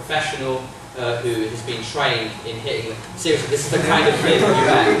or a professional who has been trained in hitting them. Seriously, this is the kind of thing you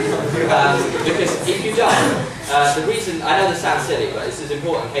make. Because if you don't, the reason, I know this sounds silly, but this is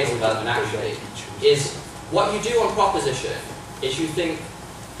important case development actually, is what you do on proposition is you think,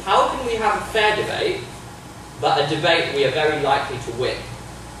 how can we have a fair debate, but a debate we are very likely to win,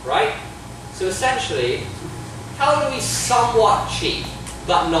 right? So essentially, how do we somewhat cheat,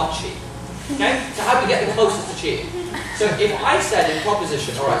 but not cheat? Okay? So how do we get the closest achieved? So if I said in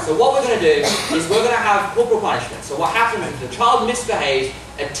proposition, alright, so what we're going to do is we're going to have corporal punishment. So what happens if the child misbehaves,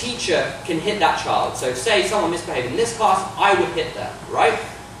 a teacher can hit that child. So say someone misbehaved in this class, I would hit them, right?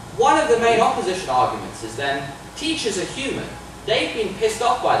 One of the main opposition arguments is then, teachers are human. They've been pissed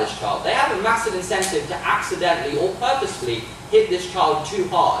off by this child. They have a massive incentive to accidentally or purposefully hit this child too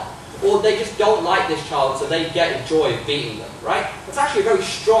hard. Or they just don't like this child, so they get a joy of beating them, right? That's actually a very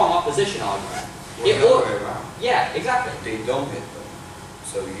strong opposition argument. Well, the other way around. Yeah, exactly. They don't hit them.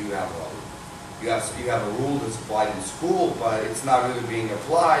 So you have a rule that's applied in school, but it's not really being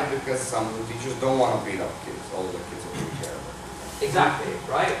applied because some of the teachers don't want to beat up kids, although the kids are taking care of it. Exactly,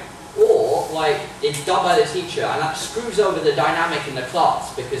 right? Or, like, it's done by the teacher, and that screws over the dynamic in the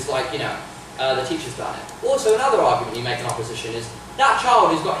class, because, like, you know, the teacher's done it. Also, another argument you make in opposition is, that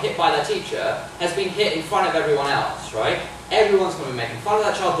child who's got hit by their teacher has been hit in front of everyone else, right? Everyone's going to be making fun of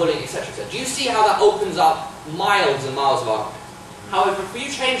that child, bullying, etc., etc. Do you see how that opens up miles and miles of argument? However, if you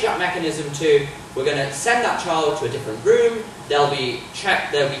change that mechanism to, we're going to send that child to a different room, they'll be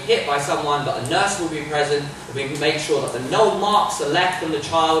checked, they'll be hit by someone, but a nurse will be present, we make sure that no marks are left on the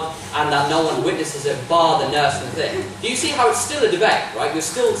child, and that no one witnesses it, bar the nurse and the thing. Do you see how it's still a debate, right? You're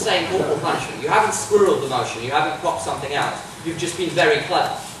still saying corporal punishment. You haven't squirreled the motion, you haven't cropped something else. You've just been very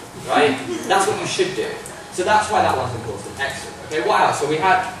clever, right? That's what you should do. So that's why that one's important. Excellent. Okay, what else? So we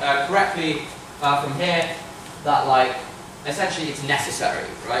had correctly from here that, like, essentially it's necessary,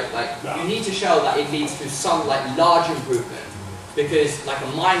 right? Like, you need to show that it leads to some, like, large improvement, because, like, a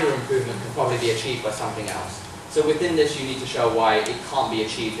minor improvement can probably be achieved by something else. So within this, you need to show why it can't be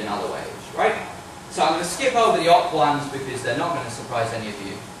achieved in other ways, right? So I'm going to skip over the op ones because they're not going to surprise any of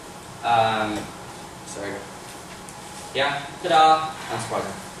you. Sorry. Yeah? Ta-da!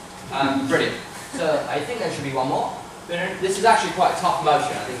 Unsurprising. Brilliant. So I think there should be one more. This is actually quite a tough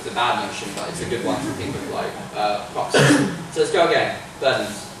motion. I think it's a bad motion, but it's a good one to think of, like, props. So let's go again.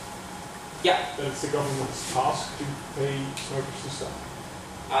 Burdens. Yeah? That it's the government's task to pay smokers to stop.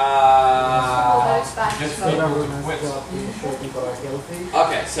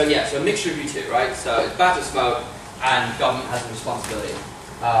 Okay, so yeah, so a mixture of you two, right? So it's bad to smoke, and government has a responsibility.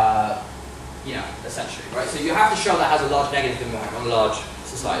 You know, essentially, right? So you have to show that has a large negative impact on a large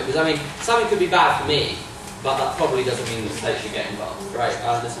society. Because, I mean, something could be bad for me, but that probably doesn't mean the state should get involved, right?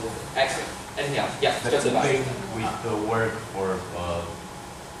 This is excellent. Anything else? Yeah, let's go to the back. With the work for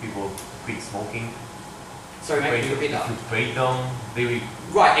people quit smoking. Sorry, mate, can you repeat that? If you pay them, they will...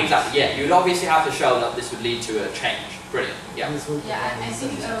 Right, exactly, yeah. You would obviously have to show that this would lead to a change. Brilliant, yeah. Yeah, I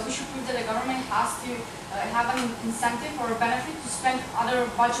think we should prove that the government has to have an incentive or a benefit to spend other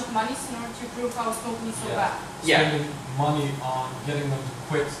budget monies in order to prove how smoking is so bad. Yeah. Spending money on getting them to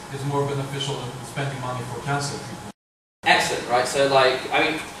quit is more beneficial than spending money for cancer treatment. Excellent, right? So, like,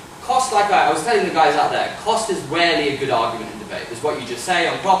 I mean, cost, like I was telling the guys out there, cost is rarely a good argument in debate. Because what you just say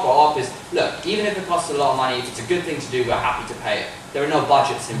on proper op is, look, even if it costs a lot of money, if it's a good thing to do, we're happy to pay it. There are no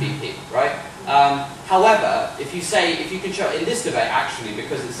budgets in BP, right? However, if you can show, in this debate actually,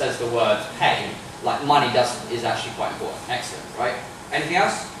 because it says the word pay, like money is actually quite important. Excellent, right? Anything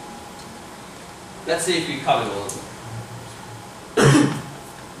else? Let's see if we've covered all of them.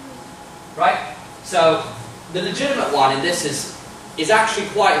 Right? So, the legitimate one in this is actually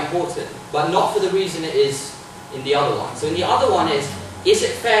quite important, but not for the reason it is in the other one. So in the other one is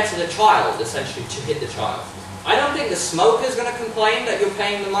it fair to the child, essentially, to hit the child? I don't think the smoker is going to complain that you're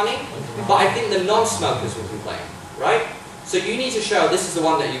paying the money, but I think the non-smokers will complain, right? So you need to show, this is the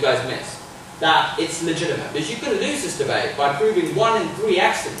one that you guys missed, that it's legitimate. Because you can lose this debate by proving 1 in 3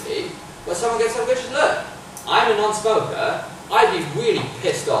 excellently, but someone gets up and goes, look, I'm a non-smoker, I'd be really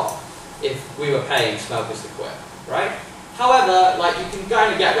pissed off if we were paying smokers to quit, right? However, like, you can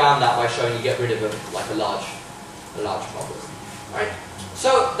kind of get around that by showing you get rid of a large problem, right?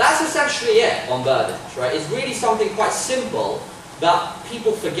 So that's essentially it on burdens, right? It's really something quite simple that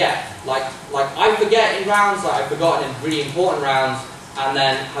people forget. Like I forget in rounds, like I've forgotten in really important rounds, and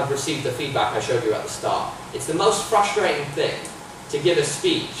then have received the feedback I showed you at the start. It's the most frustrating thing to give a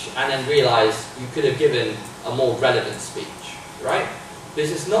speech and then realize you could have given a more relevant speech, right?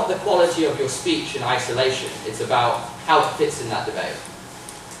 Because it's not the quality of your speech in isolation, it's about how it fits in that debate.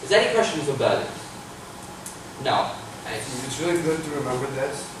 Is there any questions on burdens? No. It's really good to remember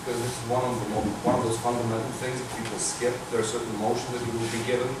this, because it's one of those fundamental things that people skip. There are certain motions that you will be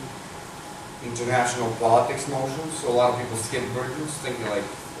given, international politics motions, so a lot of people skip burdens, thinking like,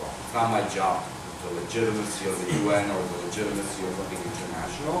 well, it's not my job, the legitimacy of the UN or the legitimacy of something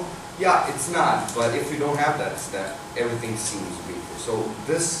international. Yeah, it's not, but if you don't have that step, everything seems weaker. So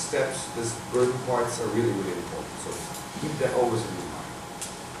these steps, these burden parts are really, really important. So keep that always in your mind.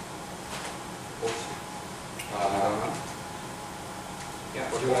 Yeah.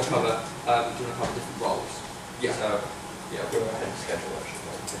 Or do you want to cover? Do you want to cover different roles? Yeah. So, yeah, we're ahead of schedule actually.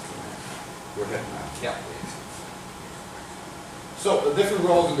 We're ahead now. Yeah. So, different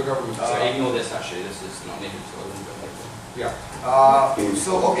roles in the government. So ignore this actually. This is not needed. So a little bit later. Yeah.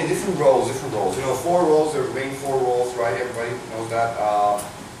 Okay, different roles. You know, 4 roles, there are main 4 roles, right? Everybody knows that.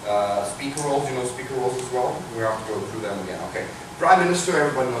 Speaker roles, you know speaker roles as well? We have to go through them again. Okay. Prime Minister,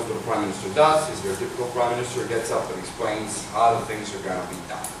 everybody knows what a Prime Minister does. Is your typical Prime Minister, gets up and explains how the things are going to be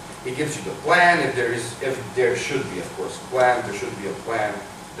done. He gives you the plan. If there should be, of course, a plan, there should be a plan.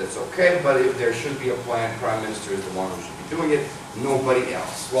 That's okay, but if there should be a plan, Prime Minister is the one who should be doing it, nobody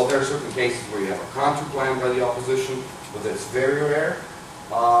else. Well, there are certain cases where you have a counter-plan by the opposition, but that's very rare.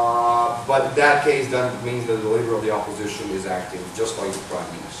 But in that case, that means that the leader of the opposition is acting just like the Prime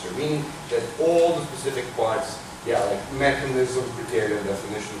Minister, meaning that all the specific parts, like mechanism, criteria, and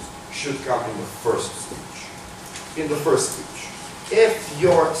definitions, should come in the first speech. In the first speech. If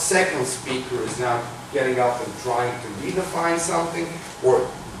your second speaker is now getting up and trying to redefine something, or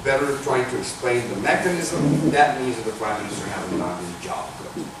better, trying to explain the mechanism, that means that the Prime Minister hasn't done his job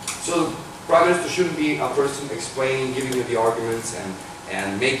good. So the Prime Minister shouldn't be a person explaining, giving you the arguments,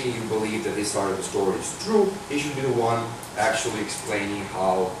 and making you believe that this side of the story is true. He should be the one actually explaining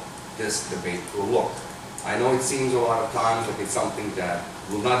how this debate will look. I know it seems a lot of times like it's something that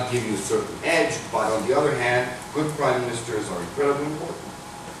will not give you a certain edge, but on the other hand, good Prime Ministers are incredibly important.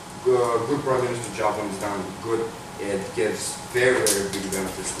 Good Prime Minister job when it's done good, it gives very, very big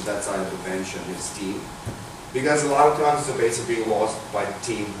benefits to that side of the bench and his team. Because a lot of times the debates are being lost by the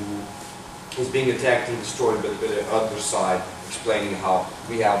team who is being attacked and destroyed by the other side, explaining how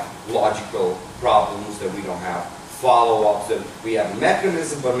we have logical problems, that we don't have follow-ups, that we have a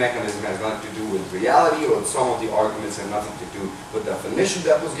mechanism, but mechanism has nothing to do with reality, or some of the arguments have nothing to do with definition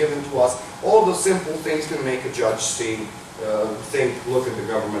that was given to us. All those simple things can make a judge look at the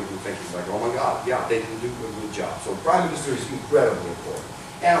government and think, like, oh my God, yeah, they can do a good job. So Prime Minister is incredibly important.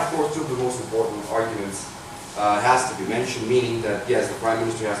 And of course, two of the most important arguments has to be mentioned, meaning that, yes, the Prime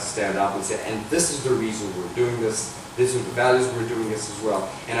Minister has to stand up and say, and this is the reason we're doing this, these are the values we're doing this as well,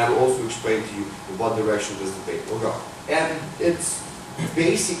 and I will also explain to you in what direction this debate will go. And it's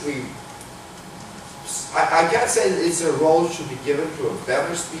basically, I can't say that it's a role that should be given to a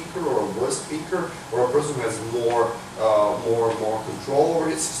better speaker or a worse speaker, or a person who has more control over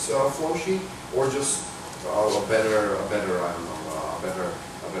his flow sheet, or just a better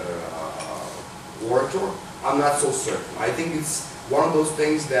orator. I'm not so certain. I think it's one of those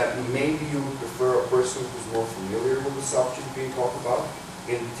things that maybe you would prefer a person who's more familiar with the subject being talked about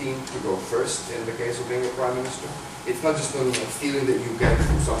in the team to go first in the case of being a Prime Minister. It's not just a feeling that you get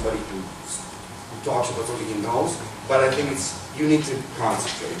from somebody who talks about something he knows, but I think you need to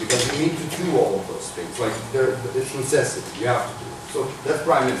concentrate, because you need to do all of those things. Like, it's necessity. You have to do it. So that's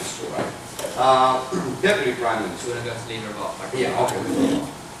Prime Minister, right? Deputy Prime Minister. So we're going to go to leader of opposition. Yeah, okay.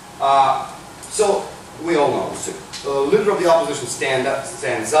 So we all know. So, the leader of the opposition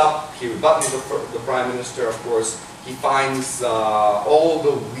stands up. He rebuttals the Prime Minister, of course. He finds all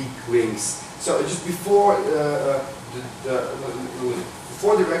the weak links. So just before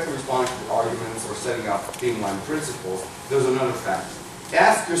directly responding to the arguments or setting up theme-line principles, there's another factor.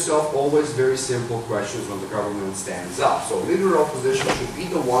 Ask yourself always very simple questions when the government stands up. So leader of opposition should be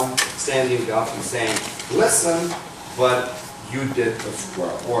the one standing up and saying, listen, but you did a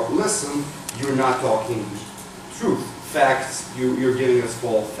squirrel. Or listen, you're not talking truth, facts, you're giving us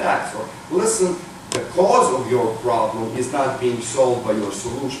false facts. Or listen, the cause of your problem is not being solved by your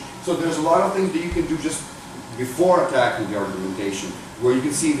solution. So there's a lot of things that you can do just before attacking the argumentation, where you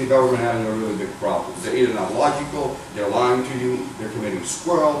can see the government having a really big problem. They're either not logical, they're lying to you, they're committing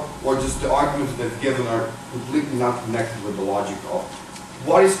squirrel, or just the arguments that they've given are completely not connected with the logic of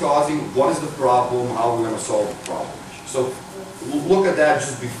what is causing, what is the problem, how we're going to solve the problem. So look at that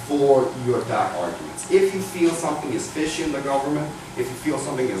just before you attack arguments. If you feel something is fishy in the government, if you feel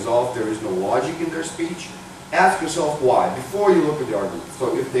something is off, there is no logic in their speech, ask yourself why, before you look at the argument.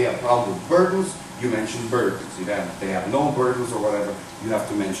 So if they have problem with burdens, you mention burdens. If they have no burdens or whatever, you have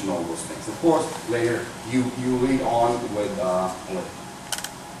to mention all those things. Of course, later you lead on with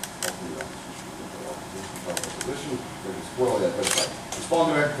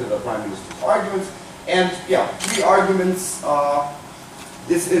respond directly to the Prime Minister's arguments. And yeah, three arguments.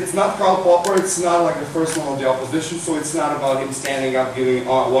 It's not Karl Popper, it's not like the first one of the opposition, so it's not about him standing up, giving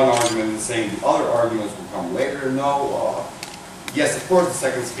one argument and saying the other arguments will come later. No. Yes, of course, the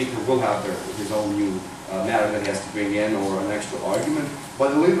second speaker will have his own new matter that he has to bring in, or an extra argument.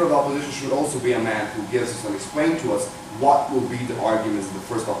 But the leader of the opposition should also be a man who gives us and explains to us what will be the arguments the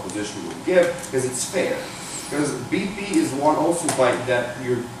first opposition will give, because it's fair. Because BP is one also by that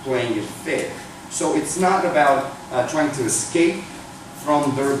you're playing it fair. So it's not about trying to escape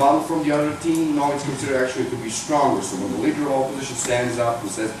from the rebuttal from the other team. No, it's considered actually to be stronger. So when the leader of opposition stands up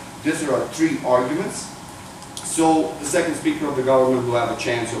and says, these are 3 arguments, so the second speaker of the government will have a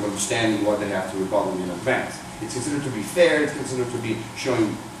chance of understanding what they have to rebuttal in advance. It's considered to be fair, it's considered to be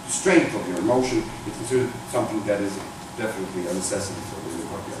showing strength of your emotion, it's considered something that is definitely a necessity for the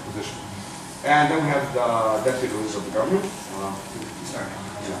leader of the opposition. And then we have the deputy leader of the government.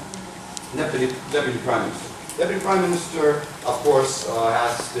 Deputy Prime Minister. Deputy Prime Minister, of course,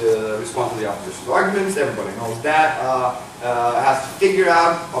 has to respond to the opposition's arguments. Everybody knows that. Has to figure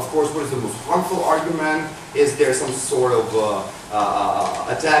out, of course, what is the most harmful argument. Is there some sort of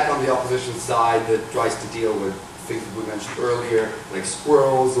attack on the opposition side that tries to deal with things we mentioned earlier, like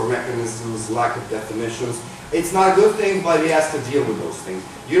squirrels or mechanisms, lack of definitions. It's not a good thing, but he has to deal with those things.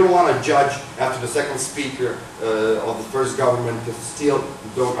 You don't want to judge after the second speaker of the first government to still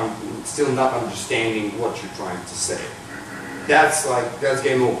not understanding what you're trying to say. That's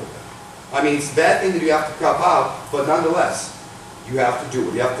game over. I mean, it's a bad thing that you have to cop out, but nonetheless, you have to do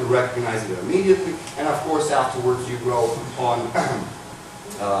it. You have to recognize it immediately, and of course, afterwards, you go on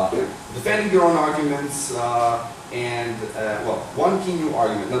defending your own arguments one key new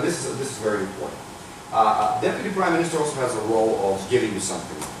argument. Now, this is very important. Deputy Prime Minister also has a role of giving you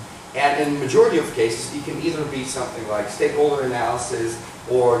something. And in the majority of cases, it can either be something like stakeholder analysis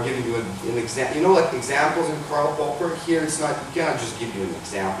or giving you an example. You know, like examples in Karl Popper, here it's not, you cannot just give you an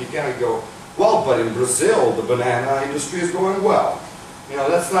example. You cannot go, well, but in Brazil, the banana industry is going well. You know,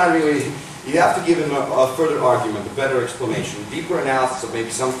 that's not really, you have to give him a further argument, a better explanation, deeper analysis of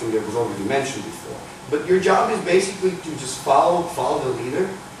maybe something that was already mentioned before. But your job is basically to just follow the leader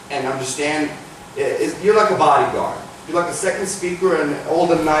and understand. You're like a bodyguard. You're like a second speaker, and all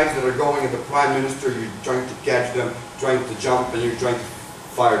the knives that are going at the Prime Minister, you're trying to catch them, trying to jump, and you're trying to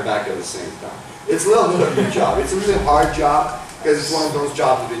fire back at the same time. It's a little bit of your job. It's a really hard job, because it's one of those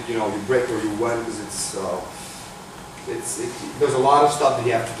jobs that, you know, you break or you win, because there's a lot of stuff that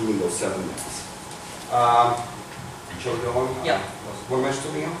you have to do in those 7 minutes. Shall we go on? Yeah. Want to mention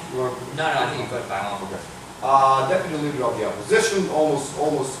something else? No, I think you've got it back on. Okay. Deputy leader of the opposition,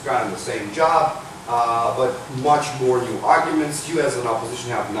 almost kind of the same job, but much more new arguments. You as an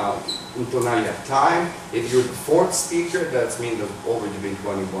opposition have now, until now you have time. If you're the 4th speaker, that means there's already been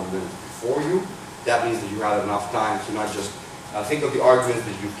 21 minutes before you. That means that you had enough time to not just think of the arguments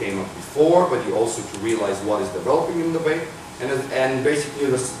that you came up before, but you also to realize what is developing in the debate. And basically,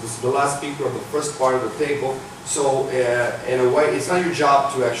 this is the last speaker of the first part of the table. So in a way, it's not your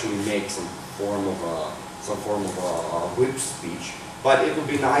job to actually make some form of a whip speech, but it would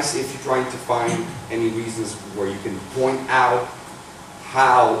be nice if you're trying to find any reasons where you can point out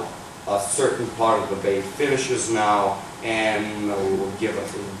how a certain part of the debate finishes now, and will give,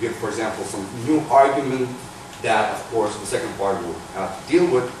 for example, some new argument that, of course, the second part will have to deal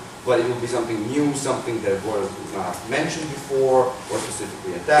with, but it will be something new, something that was not mentioned before, or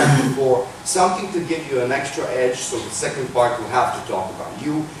specifically attacked before, something to give you an extra edge, so the second part will have to talk about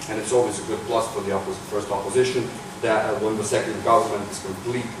you, and it's always a good plus for the first opposition, that when the second government is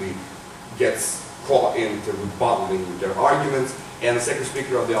completely gets caught into rebuttaling their arguments, and the second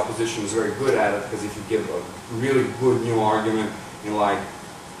speaker of the opposition is very good at it, because if you give a really good new argument in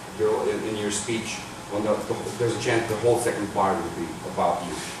your speech, there's a chance the whole second part will be about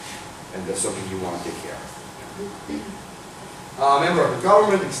you. And that's something you want to take care of. Member of the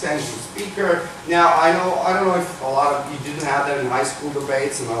government, extension speaker. Now, I don't know if a lot of you didn't have that in high school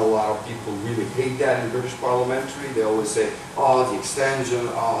debates, and a lot of people really hate that in British parliamentary. They always say, oh, the extension,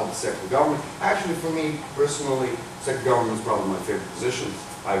 oh, the second government. Actually, for me, personally, second government is probably my favorite position.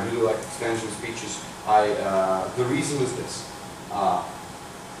 I really like extension speeches. The reason is this.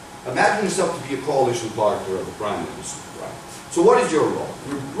 Imagine yourself to be a coalition partner of the Prime Minister, right? So what is your role?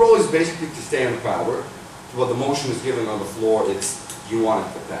 Your role is basically to stay in power. What the motion is given on the floor, it's you want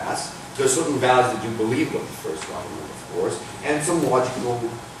it to pass. There are certain values that you believe of the first government, of course, and some logical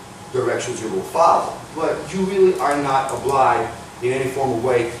directions you will follow. But you really are not obliged in any formal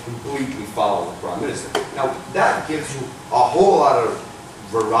way to completely follow the Prime Minister. Now, that gives you a whole lot of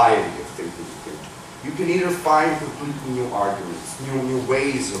variety of things that you can do. You can either find completely new arguments, new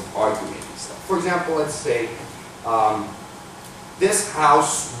ways of arguing stuff. For example, let's say this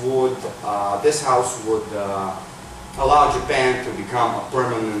house would allow Japan to become a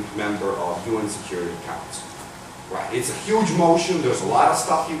permanent member of UN Security Council. Right. It's a huge motion. There's a lot of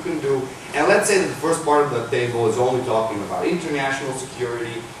stuff you can do. And let's say that the first part of the table is only talking about international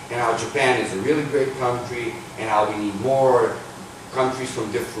security and how Japan is a really great country and how we need more countries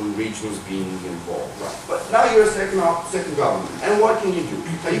from different regions being involved, right? But now you're a second government, and what can you do?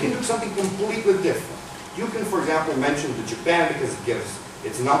 Now you can do something completely different. You can, for example, mention the Japan because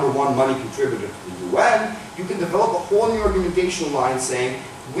it's the #1 money contributor to the UN. You can develop a whole new argumentation line saying,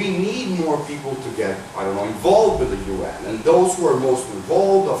 we need more people to get, I don't know, involved with the UN. And those who are most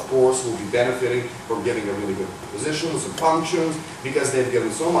involved, of course, will be benefiting from giving a really good positions and functions because they've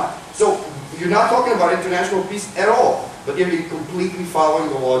given so much. So you're not talking about international peace at all, but you're completely following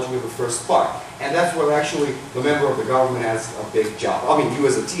the logic of the first part. And that's where actually the member of the government has a big job. I mean, you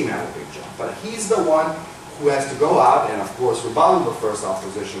as a team have a big job. But he's the one who has to go out and, of course, rebuttal the first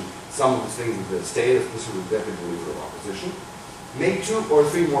opposition, some of the things that the state, especially the deputy leader of opposition, make 2 or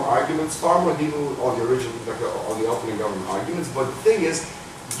 3 more arguments, far more detailed on the original, on the opening government arguments. But the thing is,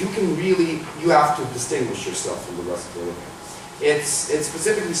 you have to distinguish yourself from the rest of the debate. It's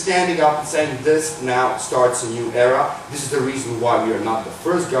specifically standing up and saying this now starts a new era. This is the reason why we are not the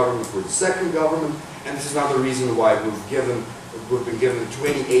first government, we're the second government, and this is not the reason why we've been given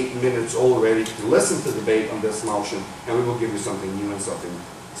 28 minutes already to listen to debate on this motion, and we will give you something new and something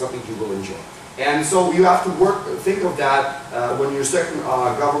you will enjoy. And so you have to think of that when you're second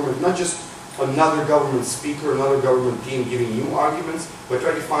government, not just another government speaker, another government team giving you arguments, but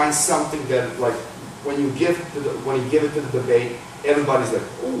try to find something that, like, when you give it to the debate, everybody's like,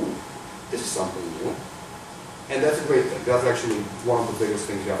 ooh, this is something new. And that's a great thing. That's actually one of the biggest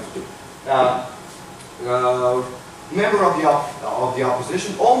things you have to do. Member of the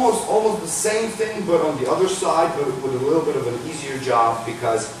opposition, almost the same thing, but on the other side, but with a little bit of an easier job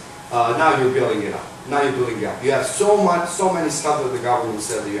because now you're building it up. Now you're building it up. You have so many stuff that the government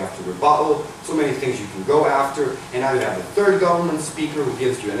said that you have to rebuttal, so many things you can go after, and now you have the third government speaker who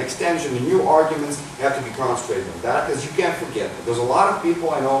gives you an extension, and new arguments. You have to be concentrated on that because you can't forget that. There's a lot of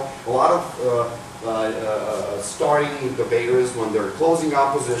people, I know, a lot of starting debaters, when they're closing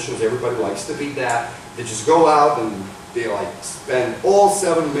oppositions, everybody likes to be that. They just go out and they spend all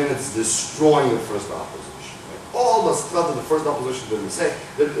 7 minutes destroying the first opposition. All the stuff that the first opposition didn't say,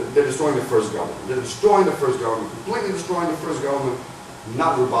 they're destroying the first government. They're destroying the first government, completely destroying the first government,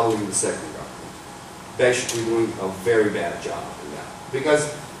 not rebuttaling the second government. Basically doing a very bad job in that. Because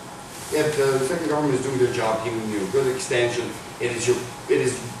if the second government is doing their job, giving you a good extension, it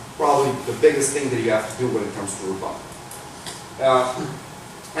is probably the biggest thing that you have to do when it comes to rebuttal.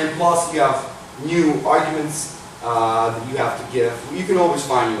 And plus you have new arguments that you have to give. You can always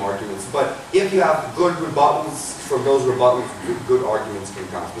find new arguments, but if you have good rebuttals, from those rebuttals, good arguments can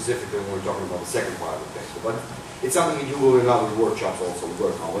come, specifically when we're talking about the second part of the paper. But it's something that you will in other workshops also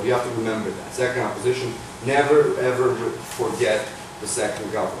work on, but you have to remember that. Second opposition, never ever forget the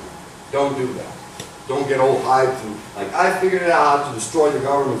second government. Don't do that. Don't get all hyped and like, I figured it out to destroy the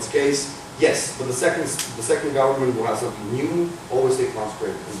government's case. Yes, but the second government will have something new, always stay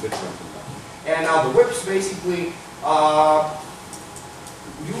concentrated and vigilant. And now the whips basically,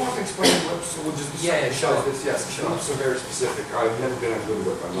 you want to explain the whips? We'll just sure. This. Yes, the whips are very specific. I've never been a good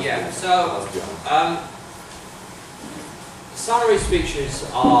whip. Summary speeches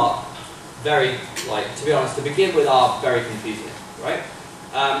are very, to be honest, to begin with, are very confusing, right?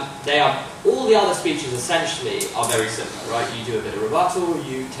 All the other speeches essentially are very similar, right? You do a bit of rebuttal,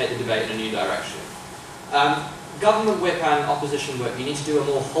 you take the debate in a new direction. Government whip and opposition whip, you need to do a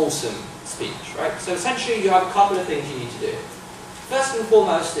more wholesome speech, right? So essentially you have a couple of things you need to do. First and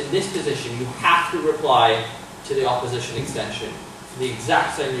foremost, in this position, you have to reply to the opposition extension for the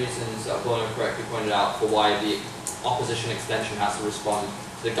exact same reasons that Borna correctly pointed out for why the opposition extension has to respond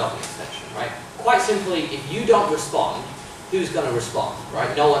to the government extension, right? Quite simply, if you don't respond, who's going to respond,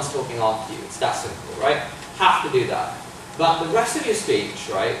 right? No one's talking after you. It's that simple, right? Have to do that. But the rest of your speech,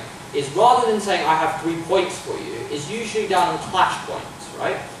 right, is rather than saying I have 3 points for you, is usually done on clash points,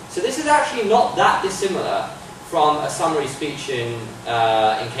 right? So this is actually not that dissimilar from a summary speech in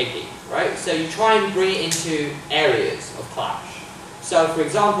KP, right? So you try and bring it into areas of clash. So for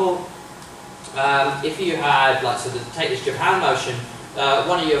example, if you had, take this Japan motion,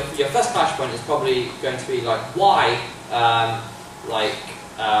 one of your first clash point is probably going to be like why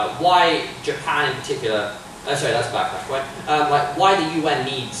Japan in particular, sorry, that's a bad clash point, why the UN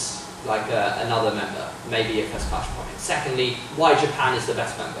needs another member, maybe a first clash point. Secondly, why Japan is the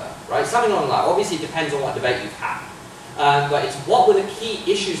best member, right? Something along that. Obviously it depends on what debate you've had. But it's what were the key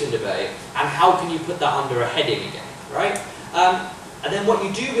issues in debate and how can you put that under a heading again, right? And then what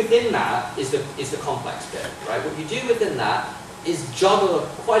you do within that is the complex bit, right? What you do within that is juggle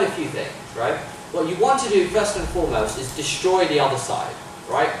quite a few things, right? What you want to do first and foremost is destroy the other side,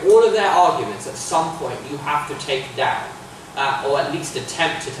 right? All of their arguments at some point you have to take down, or at least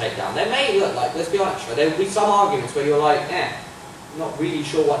attempt to take down. They may look like, let's be honest, right? There will be some arguments where you're like, not really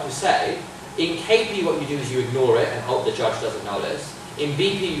sure what to say. In KP, what you do is you ignore it and hope the judge doesn't notice. In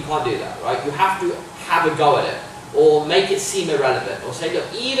BP, you can't do that, right? You have to have a go at it, or make it seem irrelevant, or say, look,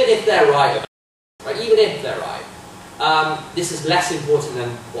 even if they're right, even if they're right, this is less important than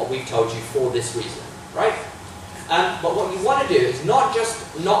what we've told you for this reason, right? But what you want to do is not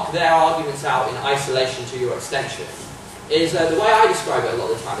just knock their arguments out in isolation to your extension. Is the way I describe it a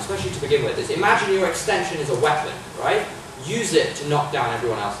lot of the time, especially to begin with, is imagine your extension is a weapon, right? Use it to knock down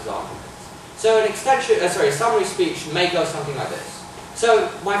everyone else's arguments. So an extension, a summary speech may go something like this. So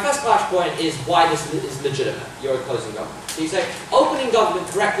my first clash point is why this is legitimate, your closing government. So you say, opening government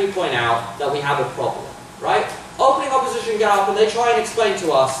correctly point out that we have a problem, right? Opening opposition get up and they try and explain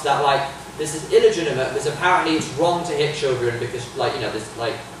to us that, like, this is illegitimate because apparently it's wrong to hit children because, like, you know, this,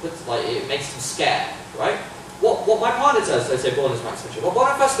 like it makes them scared, right? What my partner does, they say Borna's my extension. What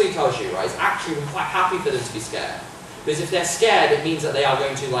Borna firstly tells you, right, is actually we're quite happy for them to be scared. Because if they're scared, it means that they are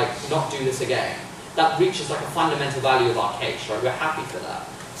going to, like, not do this again. That breaches, like, a fundamental value of our case, right? We're happy for that.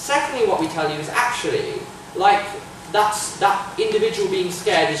 Secondly, what we tell you is actually, like, that individual being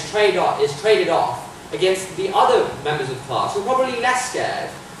scared is traded off against the other members of the class who are probably less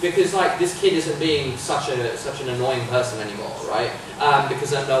scared because, like, this kid isn't being such an annoying person anymore, right? Because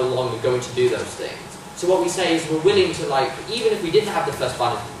they're no longer going to do those things. So what we say is we're willing to, like, even if we didn't have the first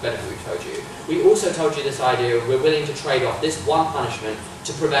benefit we told you, we also told you this idea of we're willing to trade off this one punishment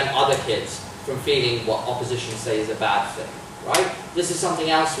to prevent other kids from feeling what opposition say is a bad thing, right? This is something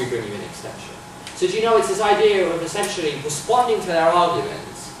else we bring you in extension. So do you know it's this idea of essentially responding to their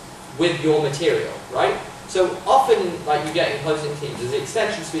arguments with your material, right? So often, like you get in closing teams, is the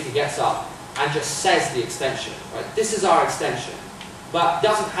extension speaker gets up and just says the extension, right? This is our extension, but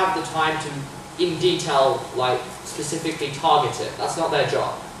doesn't have the time to in detail, like, specifically target it. That's not their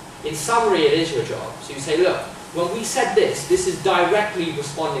job. In summary, it is your job. So you say, look, when we said this is directly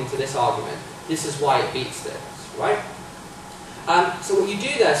responding to this argument. This is why it beats this, right? So what you do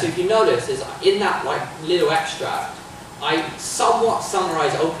there, so if you notice, is in that, like, little extract, I somewhat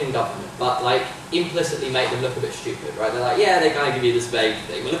summarize opening government, but, like, implicitly make them look a bit stupid, right? They're like, yeah, they're going to give you this vague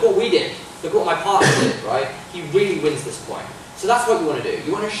thing. But look what we did. Look what my partner did, right? He really wins this point. So that's what you want to do.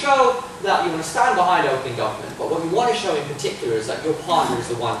 You want to show that you want to stand behind opening government, but what you want to show in particular is that your partner is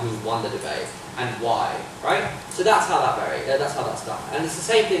the one who won the debate and why, right? So that's how that's done. And it's the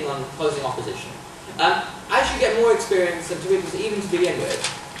same thing on closing opposition. As you get more experience, and even to begin with,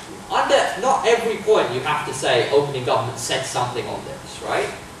 under not every point you have to say opening government said something on this, right?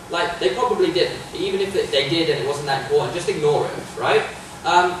 Like, they probably didn't. Even if they did and it wasn't that important, just ignore it, right?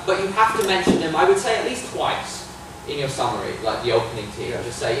 But you have to mention them, I would say, at least twice in your summary, like the opening team.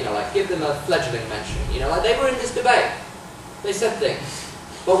 Just say, you know, like, give them a fledgling mention. You know, like, they were in this debate. They said things.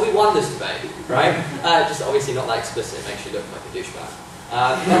 But we won this debate, right? Just obviously not that explicit. It makes you look like a douchebag.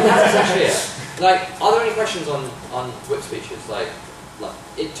 But that's essentially it. Like, are there any questions on whip speeches? Like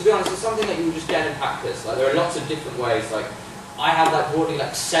to be honest, it's something that you will just get in practice. Like, there are lots of different ways. Like, I have, like, broadly,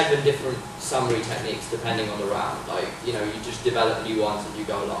 like, 7 different summary techniques depending on the round. Like, you know, you just develop new ones as you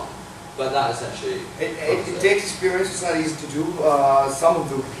go along. But that essentially... It takes experience. It's not easy to do. Some of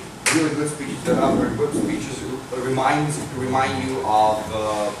the really good speeches that are very good speeches remind you of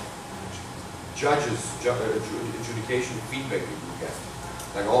judges' adjudication feedback that you get.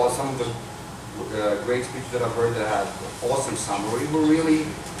 Like some of the great speeches that I've heard that had awesome summary were really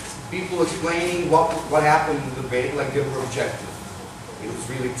people explaining what happened in the debate, like they were objective. It was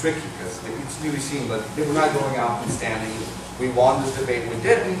really tricky because it's really seemed that they were not going out and standing. We won this debate, we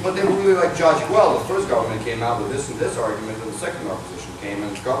didn't, but they were really like judging, well, the first government came out with this and this argument, and the second opposition came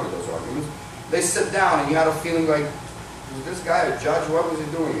and covered those arguments. They sit down and you had a feeling like, was this guy a judge? What was he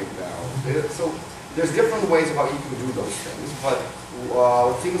doing now? So there's different ways of how you can do those things, but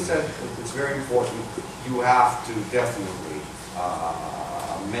things that it's very important, you have to definitely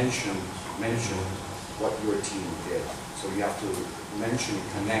mention what your team did. So you have to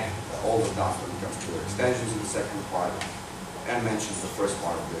connect all the dots when it comes to your extensions in the second part, and mentions the first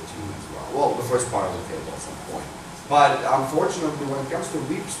part of your team as well. Well, the first part of the table at some point. But unfortunately, when it comes to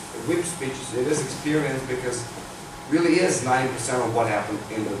whip speeches, it is experience because really is 90% of what happened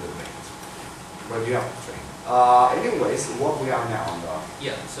in the debate. But you have to train. Anyways, what we have now on the...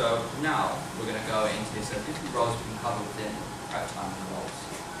 Yeah, so now we're going to go into this. Different roles we can cover within prep time and roles.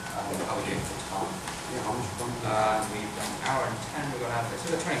 How are we doing for time? Yeah, how much time? We've done an hour and 10. We're going to have this.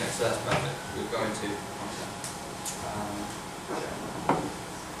 So we've got 20 minutes, so that's perfect. We'll go into should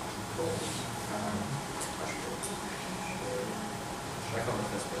I cover the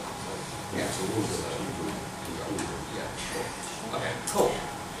first bit? Yeah, so we'll yeah. Okay, cool.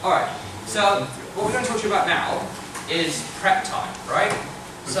 Alright, so what we're going to talk to you about now is prep time, right?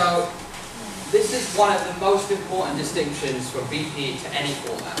 So this is one of the most important distinctions from BP to any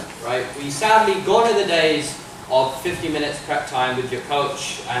format, right? We sadly gone are the days of 50 minutes prep time with your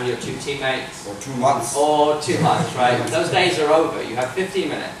coach and your 2 teammates. Or 2 months. Or 2 months, right? Those days are over. You have 15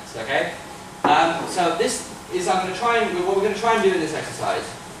 minutes, okay? So this is, what we're going to try and do in this exercise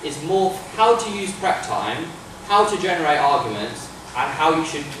is more how to use prep time, how to generate arguments, and how you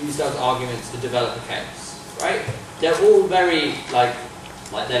should use those arguments to develop a case, right? They're all very, like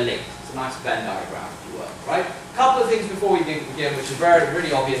they're linked. It's a nice Venn diagram, if you will, right? A couple of things before we begin, which is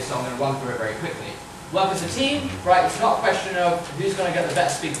really obvious, so I'm going to run through it very quickly. Work as a team, right? It's not a question of who's going to get the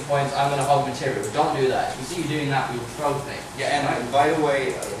better speaker points, I'm going to hold material. Don't do that. If we see you doing that, we will throw things. Yeah, and by the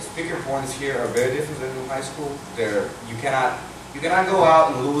way, speaker points here are very different than in high school. You cannot go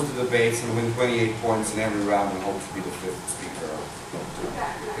out and lose the debates and win 28 points in every round and hope to be the 5th speaker.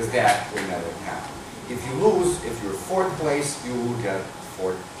 Because that will never happen. If you lose, if you're 4th place, you will get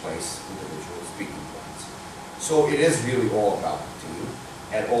 4th place individual speaking points. So it is really all about the team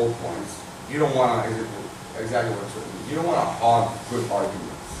at all points. You don't want to, exactly what I'm saying, you don't want to hog good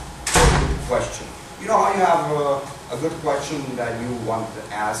arguments, good question. You know how you have a good question that you want to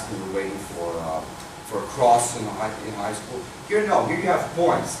ask and you're waiting for a cross in high school? Here you have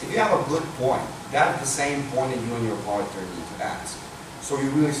points. If you have a good point, that's the same point that you and your partner need to ask. So you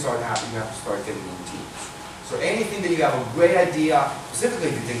really you have to start getting in teams. So anything that you have a great idea, specifically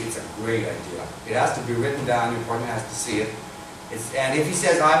if you think it's a great idea, it has to be written down, your partner has to see it. And if he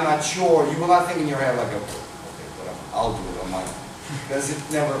says, I'm not sure, you will not think in your head like, okay, whatever, I'll do it on my own. Because it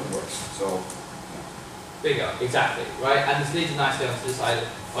never works. So, Bingo, exactly, right? And this leads nicely onto this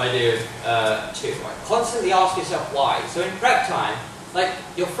idea of two, right? Constantly ask yourself why. So in prep time, like,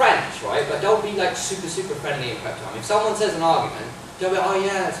 you're friends, right? But don't be like super friendly in prep time. If someone says an argument, don't be, oh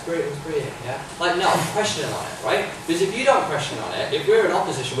yeah, it's brilliant, yeah? Like, no, question on it, right? Because if you don't question on it, if we're in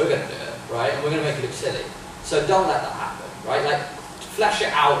opposition, we're going to do it, right? And we're going to make it look silly. So don't let that happen, right? Like, flesh it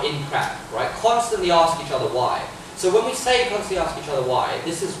out in prep, right? Constantly ask each other why. So when we say constantly ask each other why,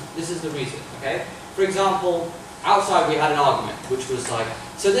 this is the reason, okay? For example, outside we had an argument, which was like,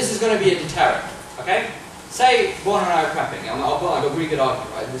 so this is going to be a deterrent, okay? Say Borna and I are prepping, and I've got a really good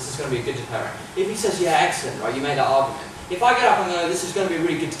argument, right? This is going to be a good deterrent. If he says, yeah, excellent, right, you made that argument. If I get up and go, this is going to be a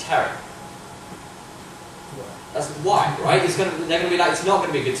really good deterrent. That's why, right? They're going to be like, it's not going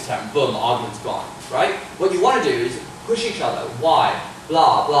to be a good deterrent. Boom, argument's gone, right? What you want to do is push each other. Why?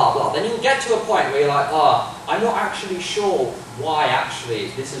 Blah, blah, blah. Then you'll get to a point where you're like, I'm not actually sure why actually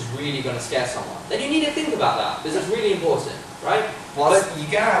this is really going to scare someone. Then you need to think about that, because it's really important, right? Plus, you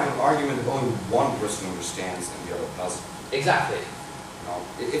can't have an argument that only one person understands and the other doesn't. Exactly. You know,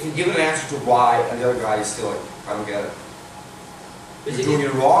 if you give an answer to why and the other guy is still like, I don't get it. You're doing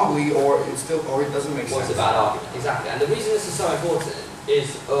it wrongly, or it doesn't make sense. What's a bad argument? Exactly. And the reason this is so important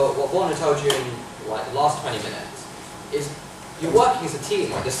is what Borna told you in like the last 20 minutes is you're working as a team.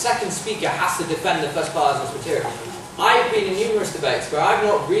 Like the second speaker has to defend the first person's material. I've been in numerous debates where I've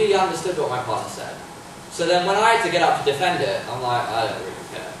not really understood what my partner said. So then when I had to get up to defend it, I'm like, I don't really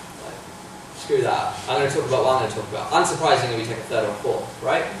care. Like, screw that. I'm going to talk about what I'm going to talk about. Unsurprisingly, we take a third or fourth,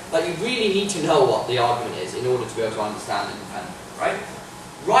 right? Like you really need to know what the argument is in order to be able to understand and defend it. Right?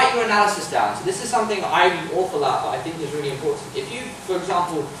 Write your analysis down. So this is something I'm awful at, but I think is really important. If you, for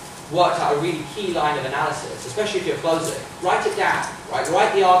example, worked out a really key line of analysis, especially if you're closing, write it down. Right?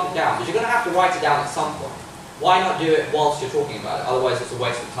 Write the argument down, because you're going to have to write it down at some point. Why not do it whilst you're talking about it? Otherwise, it's a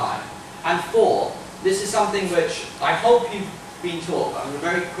waste of time. And 4, this is something which I hope you've been taught, but I'm going to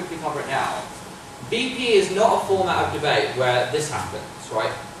very quickly cover it now. BP is not a format of debate where this happens,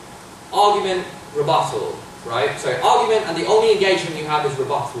 right? Argument, rebuttal. Right? So argument and the only engagement you have is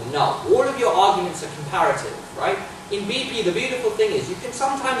rebuttal. No. All of your arguments are comparative, right? In BP, the beautiful thing is you can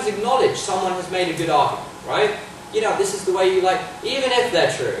sometimes acknowledge someone has made a good argument, right? You know, this is the way you like, even if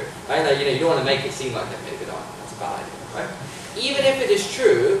they're true, right? Like, you don't want to make it seem like they've made a good argument. That's a bad idea, right? Even if it is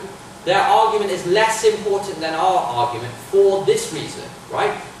true, their argument is less important than our argument for this reason,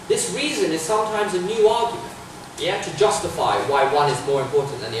 right? This reason is sometimes a new argument, yeah, to justify why one is more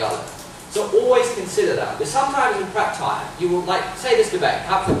important than the other. So always consider that. But sometimes in prep time, you will, like, say this debate,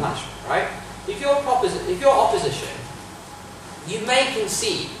 capital punishment, right? If you're opposition, you may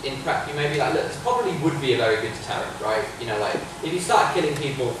concede in prep, you may be like, look, this probably would be a very good deterrent, right? You know, like, if you start killing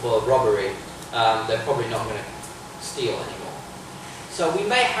people for robbery, they're probably not going to steal anymore. So we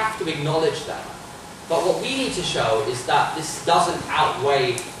may have to acknowledge that. But what we need to show is that this doesn't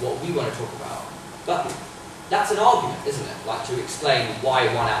outweigh what we want to talk about. But that's an argument, isn't it? Like, to explain why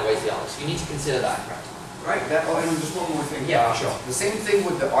one outweighs the other. So you need to consider that in prep time. Right, and just one more thing. Yeah, sure. The same thing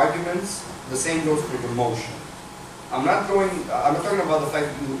with the arguments, the same goes for the motion. I'm not talking about the fact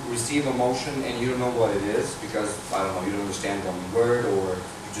that you receive a motion and you don't know what it is because, I don't know, you don't understand one word or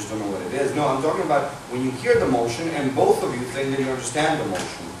you just don't know what it is. No, I'm talking about when you hear the motion and both of you think that you understand the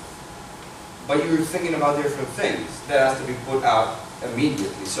motion, but you're thinking about different things. That has to be put out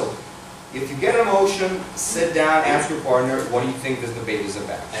immediately. So, if you get a motion, sit down, ask your partner, what do you think this debate is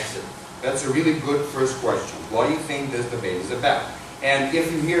about? Excellent. That's a really good first question. What do you think this debate is about? And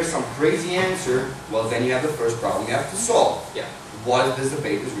if you hear some crazy answer, well, then you have the first problem you have to solve. Yeah. What this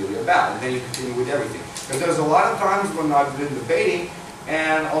debate is really about. And then you continue with everything. Because there's a lot of times when I've been debating,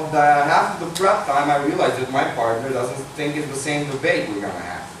 and on the half of the prep time, I realize that my partner doesn't think it's the same debate we're going to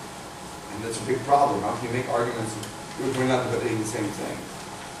have. And that's a big problem. How can you make arguments if we're not debating the same thing?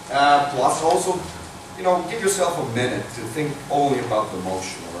 Plus also, you know, give yourself a minute to think only about the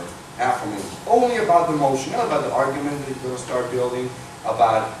motion, or half a minute. Only about the motion, not about the argument that you're going to start building,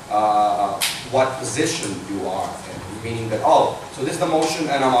 about what position you are in. Meaning that, oh, so this is the motion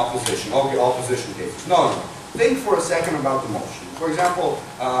and I'm opposition. Okay, opposition cases. No, no. Think for a second about the motion. For example,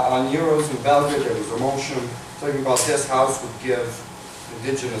 on Euros in Belgium, there was a motion talking about this house would give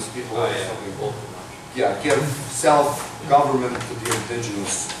indigenous people something. Yeah, give self-government to the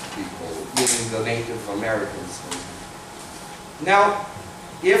indigenous people, meaning the Native Americans. Now,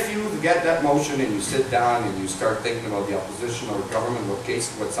 if you get that motion and you sit down and you start thinking about the opposition or government, what case,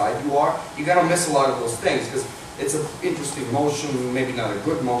 what side you are, you're going to miss a lot of those things because it's an interesting motion, maybe not a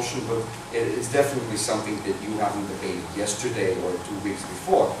good motion, but it's definitely something that you haven't debated yesterday or 2 weeks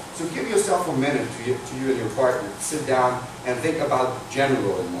before. So give yourself a minute to you and your partner to sit down and think about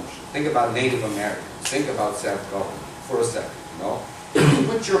general emotion. Think about Native Americans. Think about self-government for a second, you know.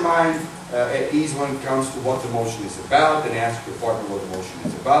 Put your mind at ease when it comes to what the motion is about, and ask your partner what the motion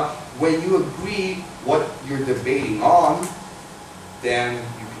is about. When you agree what you're debating on, then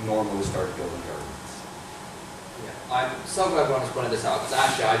you can normally start building arguments. Yeah, I'm so glad everyone has pointed this out, because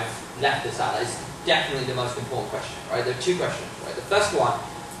actually I've left this out. It's definitely the most important question, right? There are two questions, right? The first one,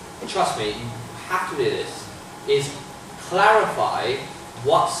 trust me, you have to do this, is clarify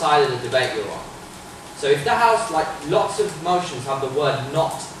what side of the debate you're on. So if the House, like lots of motions have the word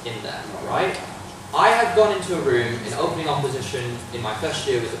not in them, right? I have gone into a room in opening opposition in my first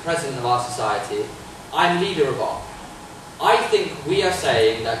year with the president of our society. I'm leader of op. I think we are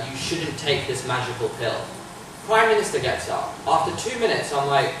saying that you shouldn't take this magical pill. Prime Minister gets up. After 2 minutes, I'm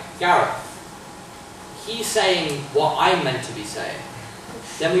like, Gareth, he's saying what I'm meant to be saying.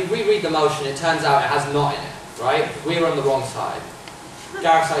 Then we reread the motion, it turns out it has not in it, right? We're on the wrong side.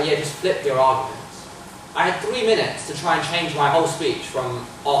 Gareth's like, yeah, just flip your argument. I had 3 minutes to try and change my whole speech from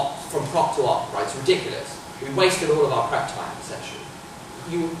prop to op, right? It's ridiculous. We wasted all of our prep time, essentially.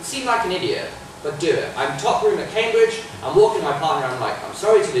 You seem like an idiot, but do it. I'm top room at Cambridge, I'm walking my partner, I'm like, I'm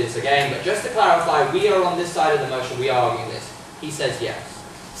sorry to do this again, but just to clarify, we are on this side of the motion, we are arguing this. He says yes.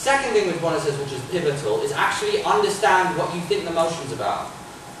 Second thing which Borna says, which is pivotal, is actually understand what you think the motion's about.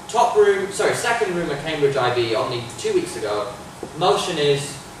 Second room at Cambridge IB, only 2 weeks ago, motion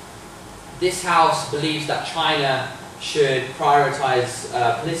is, this House believes that China should prioritize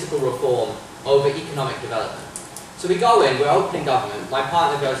political reform over economic development. So we go in, we're opening government, my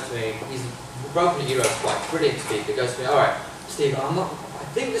partner goes to me, he's broken at Euros quite brilliant speaker, goes to me, alright, Steve, I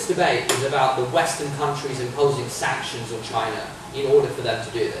think this debate is about the Western countries imposing sanctions on China in order for them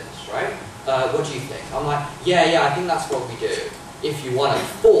to do this, right? What do you think? I'm like, yeah, I think that's what we do, if you want to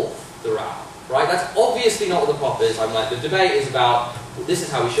fourth the route, right? That's obviously not what the prop is. I'm like, the debate is about, this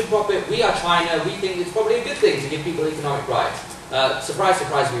is how we should prop it, we are China, we think it's probably a good thing to give people economic rights. Surprise,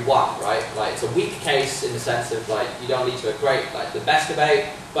 surprise, we won, right? Like, it's a weak case in the sense of, like, you don't lead to a great, like, the best debate,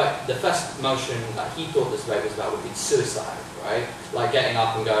 but the first motion that he thought this debate was about would be suicide, right? Like getting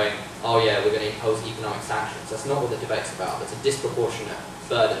up and going, oh yeah, we're going to impose economic sanctions. That's not what the debate's about. That's a disproportionate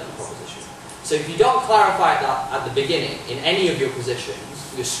burden of proposition. So if you don't clarify that at the beginning, in any of your positions,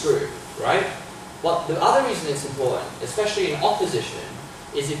 you're screwed, right? Well, the other reason it's important, especially in opposition,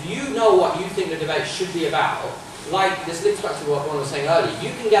 is if you know what you think the debate should be about, like this links back to what Borna was saying earlier, you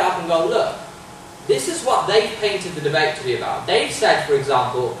can get up and go, look, this is what they've painted the debate to be about. They've said, for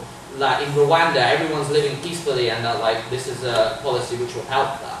example, that in Rwanda everyone's living peacefully and that like this is a policy which will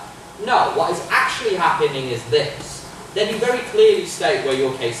help that. No, what is actually happening is this. Then you very clearly state where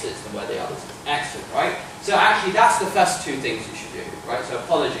your case is and where the others is. Excellent, right? So actually that's the first two things you should do, right? So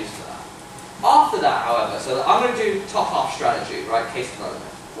apologies for that. After that, however, so I'm going to do top-half strategy, right? Case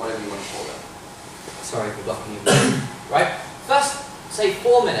development, whatever you want to call it. Sorry for blocking you. Right? First, say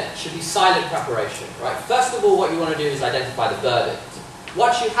 4 minutes should be silent preparation, right? First of all, what you want to do is identify the verdict.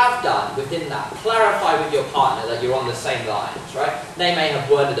 Once you have done within that, clarify with your partner that you're on the same lines, right? They may have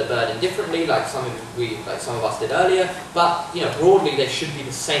worded a burden differently, like some of us did earlier, but broadly they should be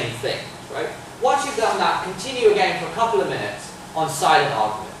the same thing, right? Once you've done that, continue again for a couple of minutes on silent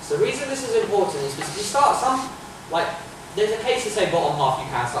arguments. The reason this is important is because you start there's a case to say bottom half you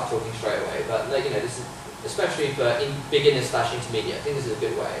can start talking straight away, but this is especially for beginners/intermediate. I think this is a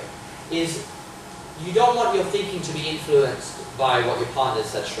good way. Is you don't want your thinking to be influenced by what your partner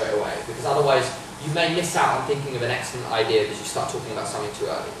said straight away, because otherwise you may miss out on thinking of an excellent idea because you start talking about something too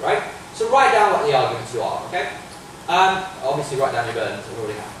early, right? So write down what the arguments you are, okay? Obviously write down your burdens, it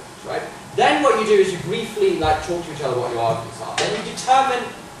already happened, right? Then what you do is you briefly talk to each other what your arguments are. Then you determine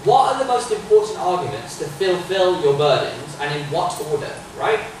what are the most important arguments to fulfill your burdens and in what order,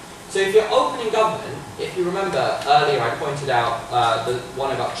 right? So if you're opening government, if you remember earlier I pointed out the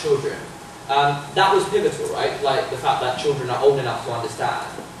one about children. That was pivotal, right? Like the fact that children are old enough to understand.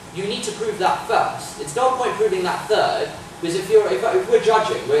 You need to prove that first. It's no point proving that third, because if we're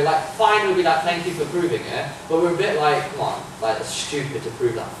judging, we're fine, we'll be thank you for proving it, but we're a bit come on, it's stupid to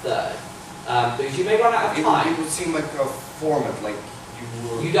prove that third. Because you may run out of time. It would seem like a format,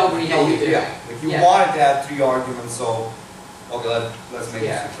 you don't really know what you're doing. Yeah, if you wanted to have 3 arguments, so, okay, let's make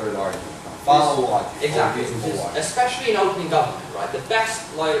this the 3rd argument. Follow logic. Exactly. Especially in opening government, right? The best,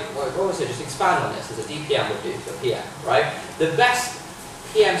 what was it, just expand on this as a DPM would do for PM, right? The best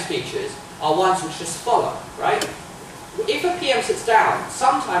PM speeches are ones which just follow, right? If a PM sits down,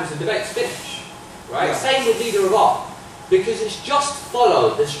 sometimes the debates finish, right? Yeah. Same with leader of op, because it's just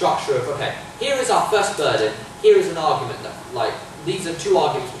followed the structure of, okay, here is our first burden, here is an argument that, these are 2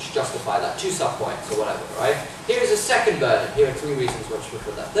 arguments which justify that, 2 sub-points or whatever, right? Here is a second burden, here are 3 reasons which for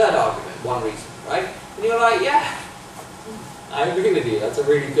that third argument, 1 reason, right? And you're like, yeah, I agree with you, that's a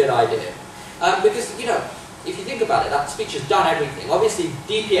really good idea. Because, if you think about it, that speech has done everything. Obviously,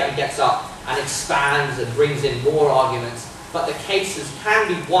 DPM gets up and expands and brings in more arguments, but the cases can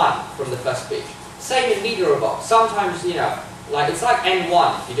be won from the first speech. Same in leader of op. Sometimes, it's like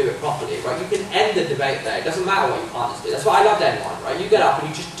N1 if you do it properly, right? You can end the debate there. It doesn't matter what your partners do. That's why I loved N1, right? You get up and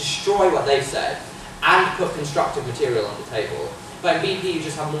you just destroy what they've said and put constructive material on the table. But in BP, you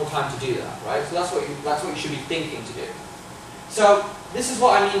just have more time to do that, right? So that's what you should be thinking to do. So this is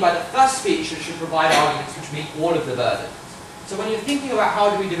what I mean by the first speech, which should provide arguments which meet all of the burdens. So when you're thinking about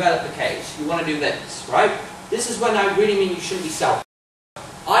how do we develop the case, you want to do this, right? This is when I really mean you shouldn't be selfish.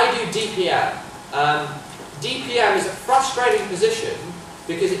 I do DPM. DPM is a frustrating position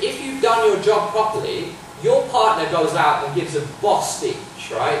because if you've done your job properly, your partner goes out and gives a boss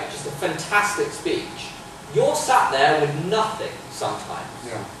speech, right? Just a fantastic speech. You're sat there with nothing sometimes.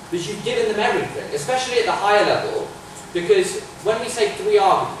 Yeah. Because you've given them everything, especially at the higher level, because when we say 3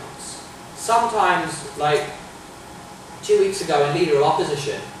 arguments, sometimes, 2 weeks ago in Leader of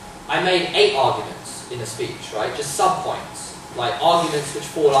Opposition, I made 8 arguments in a speech, right? Just sub-points, arguments which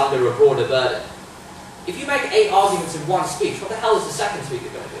fall under a broader burden. If you make 8 arguments in one speech, what the hell is the second speaker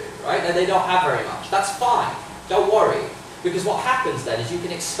going to do, right? And they don't have very much. That's fine. Don't worry. Because what happens then is you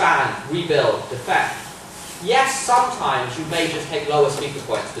can expand, rebuild, defend. Yes, sometimes you may just take lower speaker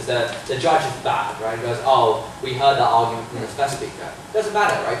points because the judge is bad, right? He goes, oh, we heard that argument from the first speaker. Doesn't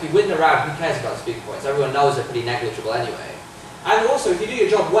matter, right? If you win the round, who cares about the speaker points? Everyone knows they're pretty negligible anyway. And also, if you do your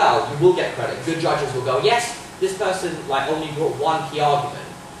job well, you will get credit. Good judges will go, yes, this person only brought 1 key argument,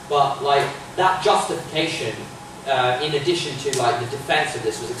 but that justification, in addition to the defense of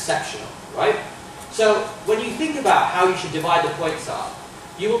this, was exceptional, right? So when you think about how you should divide the points up,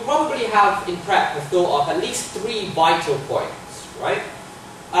 you will probably have in prep a thought of at least 3 vital points, right?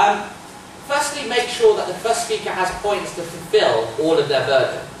 Firstly, make sure that the first speaker has points to fulfill all of their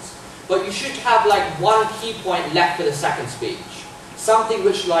burdens. But you should have 1 key point left for the second speech. Something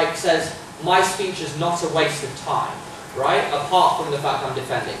which says, my speech is not a waste of time, right? Apart from the fact I'm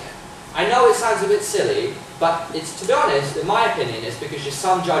defending it. I know it sounds a bit silly, but it's, to be honest, in my opinion, it's because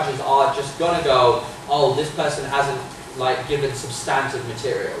some judges are just going to go, oh, this person hasn't given substantive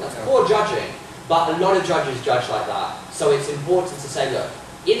material. That's poor judging, but a lot of judges judge like that. So it's important to say, look,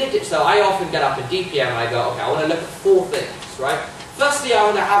 so I often get up in DPM and I go, okay, I want to look at 4 things, right? Firstly, I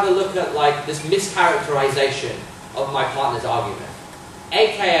want to have a look at this mischaracterization of my partner's argument.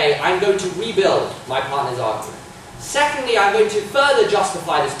 AKA, I'm going to rebuild my partner's argument. Secondly, I'm going to further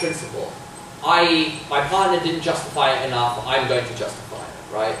justify this principle, i.e., my partner didn't justify it enough, I'm going to justify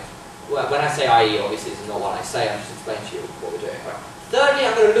it, right? Well, when I say i.e., obviously this is not what I say, I'm just explaining to you what we're doing, right? Thirdly,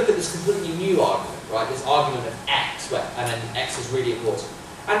 I'm going to look at this completely new argument, right? This argument of X, and then X is really important.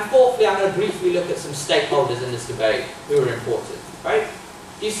 And fourthly, I'm going to briefly look at some stakeholders in this debate who are important, right?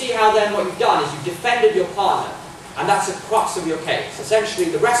 You see how then what you've done is you've defended your partner. And that's the crux of your case. Essentially,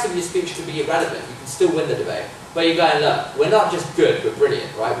 the rest of your speech could be irrelevant. You can still win the debate. But you're going, look, we're not just good, we're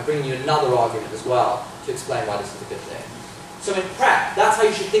brilliant, right? We're bringing you another argument as well to explain why this is a good thing. So in prep, that's how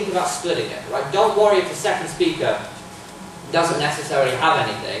you should think about splitting it, right? Don't worry if the second speaker doesn't necessarily have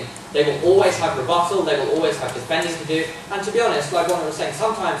anything. They will always have rebuttal, they will always have defending to do. And to be honest, like Borna was saying,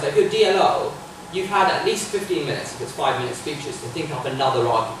 sometimes if you're DLO, you've had at least 15 minutes, if it's 5-minute speeches, to think up another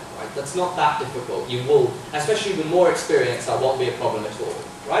argument, right? That's not that difficult. You will, especially with more experience, that won't be a problem at all,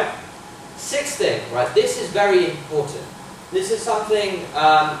 right? Sixth thing, right? This is very important. This is something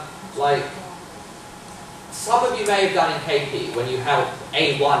like some of you may have done in KP when you help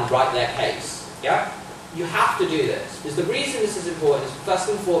A1 write their case, yeah? You have to do this. Because the reason this is important is, first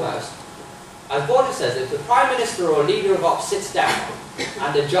and foremost, as Borna says, if the Prime Minister or leader of Ops sits down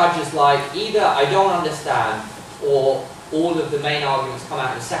and the judge is like, either I don't understand or all of the main arguments come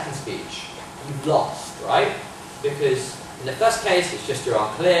out in the second speech, you've lost, right? Because in the first case, it's just you're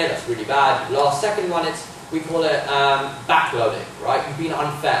unclear, that's really bad, you've lost. Second one, we call it backloading, right? You've been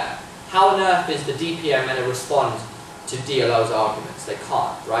unfair. How on earth is the DPM going to respond to DLO's arguments? They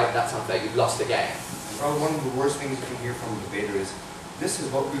can't, right? That's unfair, you've lost the game. Probably one of the worst things you can hear from a debater is, this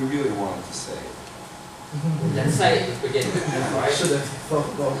is what we really wanted to say. Let's say it at the beginning, right? Should have thought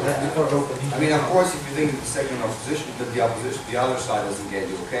about that before opening. I mean, of course, if you think the second opposition, that the other side doesn't get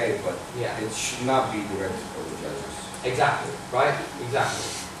you okay, but yeah, it should not be directed for the judges. Exactly, right? Exactly.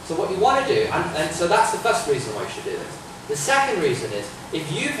 So what you want to do, and so that's the first reason why you should do this. The second reason is, if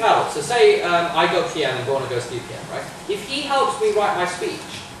you've helped, so say I go PM and Borna goes DPM, right? If he helps me write my speech,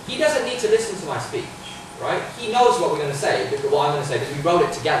 he doesn't need to listen to my speech, right? He knows what we're going to say, what I'm going to say, because we wrote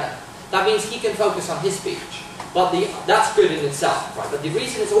it together. That means he can focus on his speech. But that's good in itself, right? But the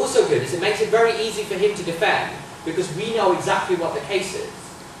reason it's also good is it makes it very easy for him to defend, because we know exactly what the case is.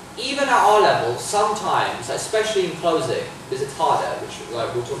 Even at our level, sometimes, especially in closing, because it's harder, which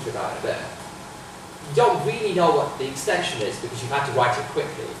we'll talk about in a bit, you don't really know what the extension is because you've had to write it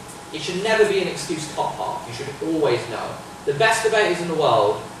quickly. It should never be an excuse top half. You should always know. The best debaters in the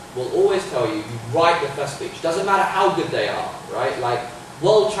world will always tell you, you write the first speech. Doesn't matter how good they are, right? Like,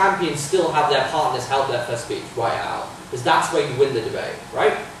 world champions still have their partners help their first speech, write it out. Because that's where you win the debate,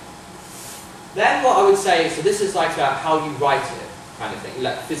 right? Then what I would say, so this is like how you write it, kind of thing,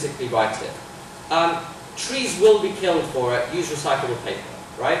 like physically write it. Trees will be killed for it, use recyclable paper,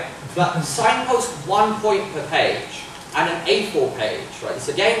 right? But signpost 1 point per page and an A4 page, right? This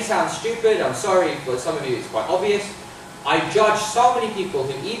again sounds stupid, I'm sorry, for some of you it's quite obvious. I judge so many people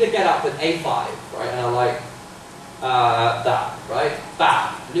who either get up with A5, right, and are like, that, right?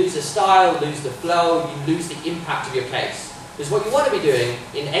 Bad. Lose the style, lose the flow, you lose the impact of your case. Because what you want to be doing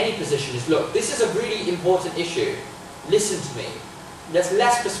in any position is, look, this is a really important issue. Listen to me. That's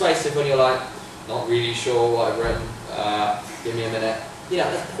less persuasive when you're like, not really sure what I've written, give me a minute. You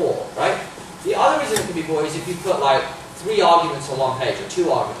know, that's poor, right? The other reason it can be poor is if you put like 3 arguments on 1 page or 2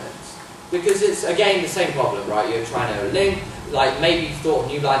 arguments. Because it's, again, the same problem, right? You're trying to link, like maybe you've thought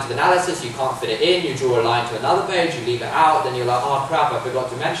of new lines of analysis, you can't fit it in, you draw a line to another page, you leave it out, then you're like, oh crap, I forgot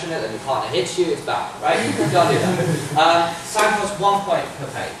to mention it, and your partner hits you, it's bad, right? Don't do that. Signpost 1 point per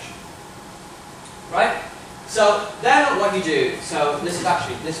page. Right? So then what you do, so this is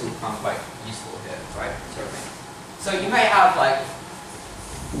actually, this will become quite useful here, right? So you may have like,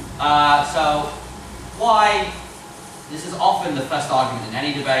 so why, this is often the first argument in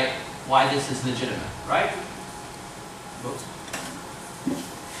any debate, why this is legitimate, right? Oops.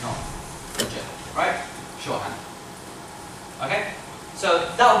 No, legit, right? Shorthand. Okay?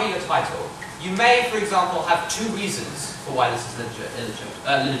 So that will be your title. You may, for example, have 2 reasons for why this is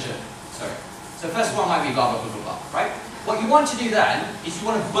legitimate. Sorry. So first one might be blah, blah, blah, blah, blah, right? What you want to do then is you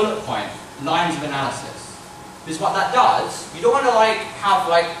want to bullet point lines of analysis. Because what that does, you don't want to like have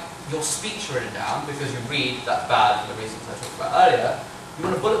like your speech written down because you read that's bad for the reasons I talked about earlier. You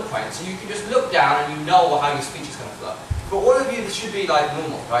want to bullet point so you can just look down and you know how your speech is going to flow. For all of you, this should be like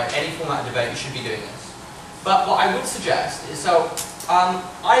normal, right? Any format of debate, you should be doing this. But what I would suggest is, so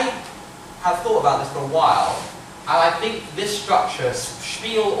I have thought about this for a while, and I think this structure,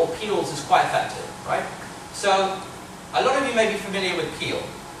 spiel or peels, is quite effective, right? So a lot of you may be familiar with peel.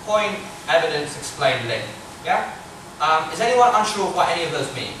 Point, evidence, explain, link. Yeah? Is anyone unsure of what any of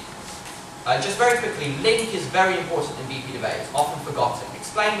those mean? Just very quickly, link is very important in BP debates, often forgotten.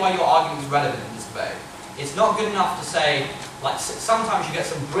 Explain why your argument is relevant in this debate. It's not good enough to say, like, sometimes you get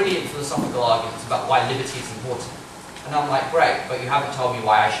some brilliant philosophical arguments about why liberty is important. And I'm like, great, but you haven't told me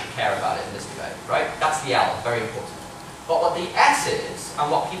why I should care about it in this debate, right? That's the L, very important. But what the S is,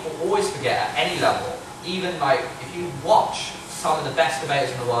 and what people always forget at any level, even like, if you watch some of the best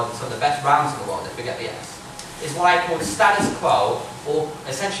debaters in the world and some of the best rounds in the world, they forget the S. is what I call status quo, or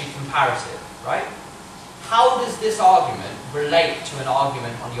essentially comparative, right? How does this argument relate to an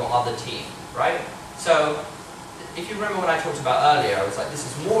argument on your other team, right? So, if you remember what I talked about earlier, I was like, this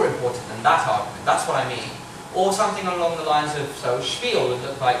is more important than that argument, that's what I mean. Or something along the lines of, so spiel would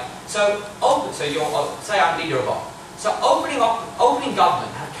look like, so you're, say I'm leader of op. So opening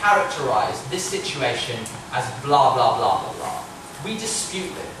government have characterized this situation as blah, blah, blah, blah, blah. We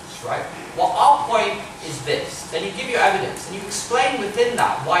dispute this, right? Well, our point is this. Then you give your evidence, and you explain within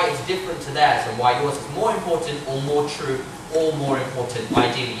that why it's different to theirs, and why yours is more important, or more true, or more important,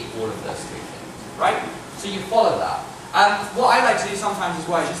 ideally all of those three things, right? So you follow that. What I like to do sometimes as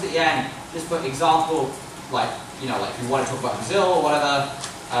well is just at the end, just put example, like, you know, like if you want to talk about Brazil or whatever,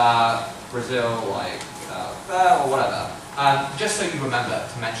 Brazil, like, or whatever, just so you remember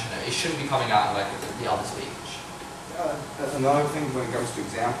to mention it. It shouldn't be coming out like the other speech. Another thing when it comes to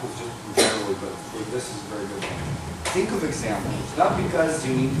examples, just in general, but this is a very good thing. Think of examples, not because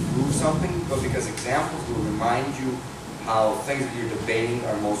you need to prove something, but because examples will remind you how things that you're debating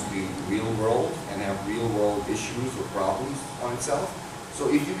are mostly real world and have real world issues or problems on itself.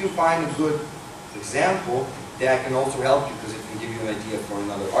 So if you can find a good example, that can also help you because it can give you an idea for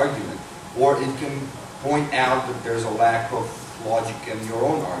another argument. Or it can point out that there's a lack of logic in your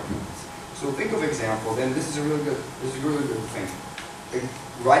own arguments. So think of examples, and this is a really good thing.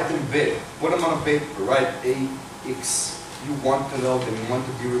 Write them big. Put them on a paper. Write AX. You want to know them. You want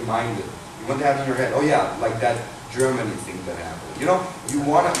to be reminded. You want to have in your head, oh yeah, like that Germany thing that happened. You know, you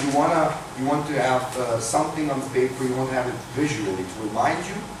want to have something on the paper. You want to have it visually to remind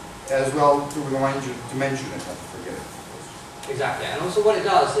you, as well to remind you to mention it, not to forget it. Exactly, and also what it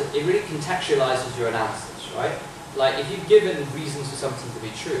does, it really contextualizes your analysis, right? Like, if you've given reasons for something to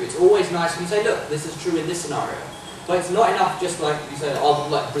be true, it's always nice when you say, look, this is true in this scenario. But it's not enough just like you said, oh,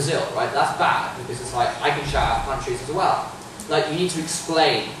 like Brazil, right? That's bad, because it's like, I can shout out countries as well. Like, you need to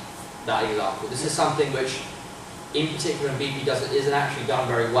explain that example. This is something which, in particular in BP, isn't actually done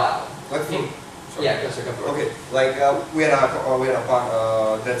very well. Like for, yeah, go for it. Okay, like we had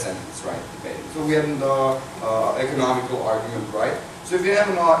a dead sentence, right, debating. So we had an economical argument, right? So if you have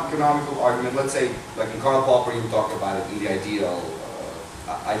an economical argument, let's say, like in Karl Popper, you talk about it in the ideal,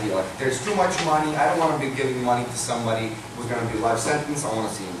 like there's too much money, I don't want to be giving money to somebody who's going to be life sentence, I want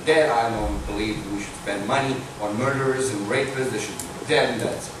to see him dead, I don't believe we should spend money on murderers and rapists, they should be dead, and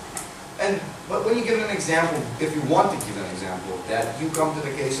that's it. But when you give an example, if you want to give an example of that, you come to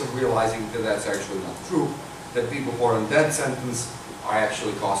the case of realizing that that's actually not true, that people who are on death sentence are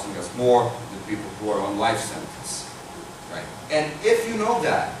actually costing us more than people who are on life sentence. Right. And if you know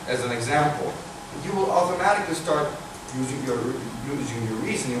that as an example, you will automatically start using your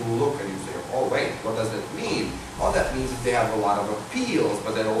reason. You will look and you say, oh wait, what does that mean? Oh, that means that they have a lot of appeals,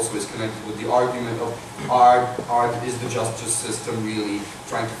 but that also is connected with the argument of is the justice system really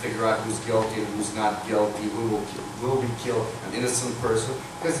trying to figure out who's guilty and who's not guilty, who will be killed, an innocent person?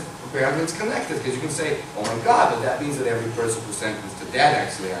 Because apparently it's connected, because you can say, oh my God, but that means that every person who's sentenced to death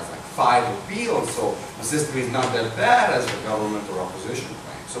actually has like 5 appeals, so the system is not that bad as the government or opposition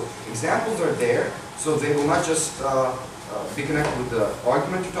claim. So examples are there, so they will not just be connected with the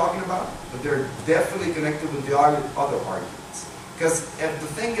argument you're talking about, but they're definitely connected with the other arguments. Because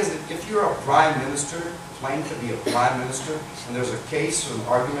the thing is that if you're a prime minister, claim to be a prime minister, and there's a case, an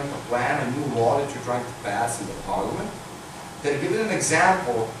argument, a plan, a new law that you're trying to pass in the parliament, then giving an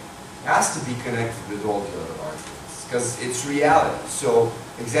example has to be connected with all the other arguments, because it's reality. So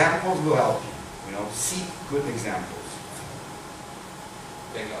examples will help you, seek good examples.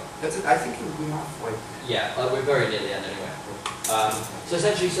 Bingo. That's it. I think we're enough. Yeah, we're very near the end anyway. So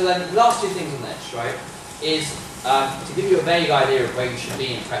essentially, then the last 2 things on this, right, is to give you a vague idea of where you should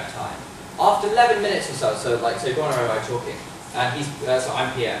be in prep time. After 11 minutes or so Borna and I are talking, and so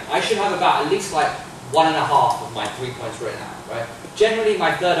I'm PM, I should have about at least like 1.5 of my 3 points written out, right? Generally,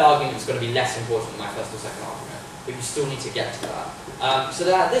 my third argument is going to be less important than my first or second argument, but you still need to get to that. So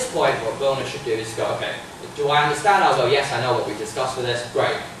then at this point, what Borna should do is go, okay, do I understand? I'll go, yes, I know what we discussed for this,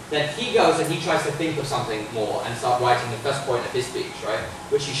 great. Then he goes and he tries to think of something more and start writing the first point of his speech, right?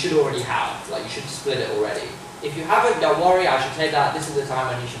 Which you should already have, like you should split it already. If you haven't, don't worry, I should take that, this is the time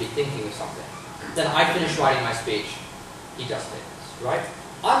when he should be thinking of something. Then I finish writing my speech, he does things, right?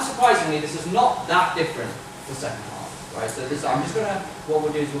 Unsurprisingly, this is not that different for the second half, right? So this, I'm just gonna, what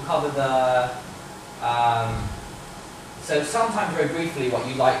we'll do is we'll cover the, so sometimes very briefly what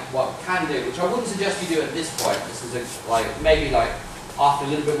you can do, which I wouldn't suggest you do at this point, this is maybe after a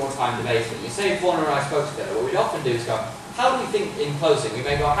little bit more time debating. You say if Borna and I spoke together, what we'd often do is go, how do we think in closing? We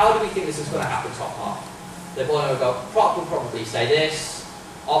may go, how do we think this is going to happen top half? Then Borna would go, will probably say this,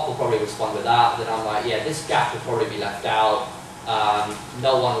 Op will probably respond with that, then I'm like, yeah, this gap will probably be left out.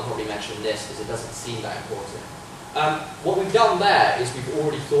 No one will probably mention this because it doesn't seem that important. What we've done there is we've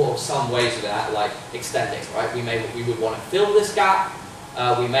already thought of some ways of that, like extending, right? We would want to fill this gap.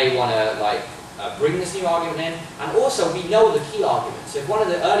 We may want to like bring this new argument in, and also we know the key argument. So if one of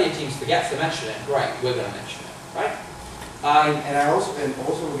the earlier teams forgets to mention it, great, we're going to mention it, right? And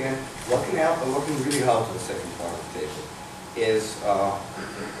also again, what can really help to the second part of the table is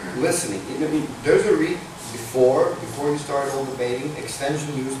listening. There's a before you started all debating,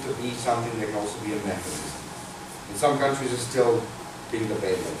 extension used to be something that can also be a mechanism. In some countries, it's still being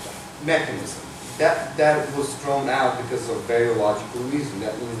debated. Mechanism. That was thrown out because of a very logical reason.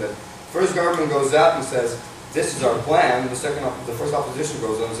 That means that first government goes out and says, this is our plan. The first opposition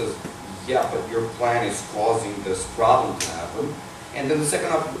goes on and says, yeah, but your plan is causing this problem to happen. And then the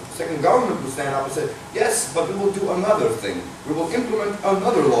second government will stand up and say, yes, but we will do another thing. We will implement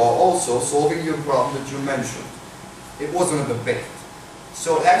another law also solving your problem that you mentioned. It wasn't a debate.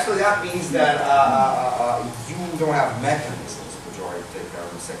 So actually that means that you don't have mechanisms, majority take care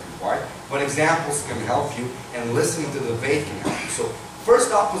of the second part, but examples can help you and listening to the debate can help you. So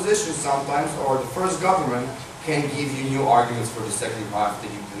first opposition sometimes, or the first government, can give you new arguments for the second part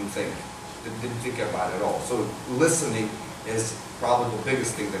that you didn't think about at all. So listening is probably the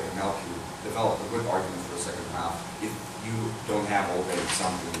biggest thing that can help you develop a good argument for the second half if you don't have already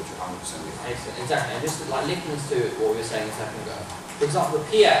something that you're 100% behind. Exactly, and just like linking this to what we were saying a second ago. For example, the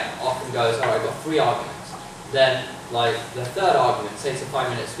PM often goes, alright, I've got 3 arguments. Then, like, the third argument, say it's a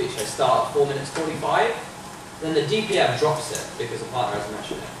 5-minute speech, they start at 4 minutes 45. Then the DPM drops it because the partner hasn't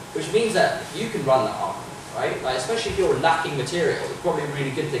mentioned it. Which means that you can run that argument, right? Like, especially if you're lacking material, it's probably a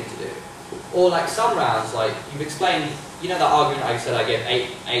really good thing to do. Or like some rounds, like you've explained, you know that argument I said I gave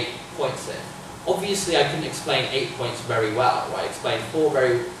 8 points in. Obviously I couldn't explain 8 points very well, right? I explained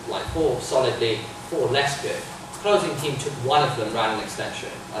 4 solidly, 4 less good. Closing team took one of them, ran an extension,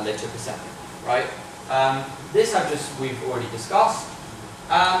 and they took a second, right? This we've already discussed.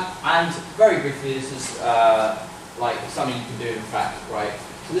 And very briefly, this is like something you can do in fact, right?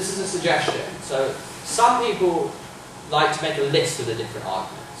 So this is a suggestion. So some people like to make a list of the different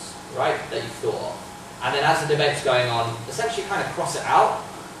arguments, right, that you've thought of. And then as the debate's going on, essentially kind of cross it out,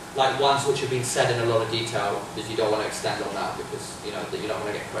 like ones which have been said in a lot of detail because you don't want to extend on that because you know that you don't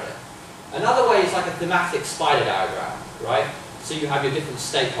want to get credit. Another way is like a thematic spider diagram, right? So you have your different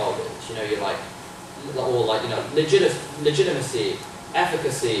stakeholders, you know, you're like, or like, you know, legitimacy,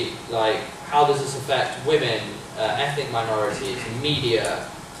 efficacy, like how does this affect women, ethnic minorities, media,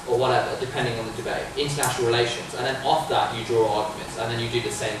 or whatever, depending on the debate, international relations, and then off that you draw arguments, and then you do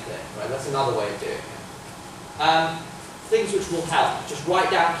the same thing, right? That's another way of doing it. Things which will help, just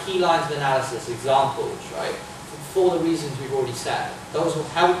write down key lines of analysis, examples, right? For the reasons we've already said. Those will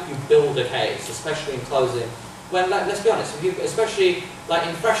help you build a case, especially in closing. When, like, let's be honest, especially like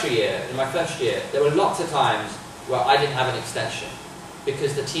in fresher year, in my first year, there were lots of times where I didn't have an extension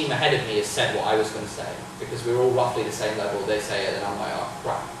because the team ahead of me has said what I was going to say, because we're all roughly the same level, they say it, and I'm like, oh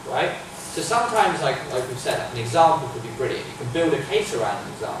crap, right? So sometimes, like we've said, an example could be brilliant. You can build a case around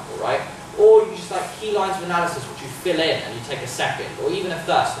an example, right? Or you just like key lines of analysis which you fill in and you take a second, or even a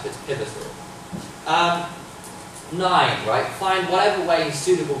first if it's pivotal. 9, right? Find whatever way is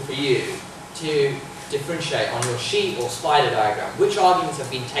suitable for you to differentiate on your sheet or spider diagram which arguments have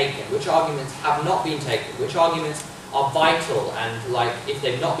been taken, which arguments have not been taken, which arguments are vital, and like if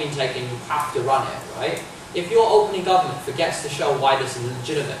they've not been taken, you have to run it, right? If your opening government forgets to show why this is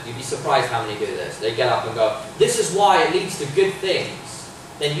legitimate, you'd be surprised how many do this. They get up and go, this is why it leads to good things.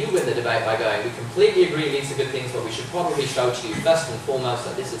 Then you win the debate by going, we completely agree it leads to good things, but we should probably show to you first and foremost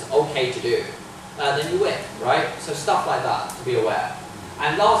that this is okay to do. Then you win, right? So stuff like that, to be aware.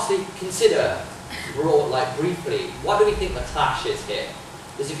 And lastly, consider, briefly, what do we think the clash is here?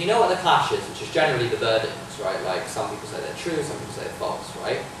 Because if you know what the clash is, which is generally the verdicts, right? Like some people say they're true, some people say they're false,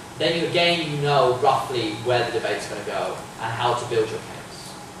 right? Then you know roughly where the debate's going to go and how to build your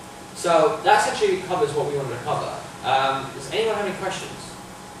case. So that essentially covers what we wanted to cover. Does anyone have any questions?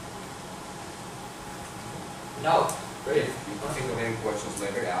 No? Brilliant. If you think of any questions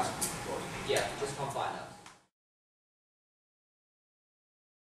later, ask. Yeah, just come find us.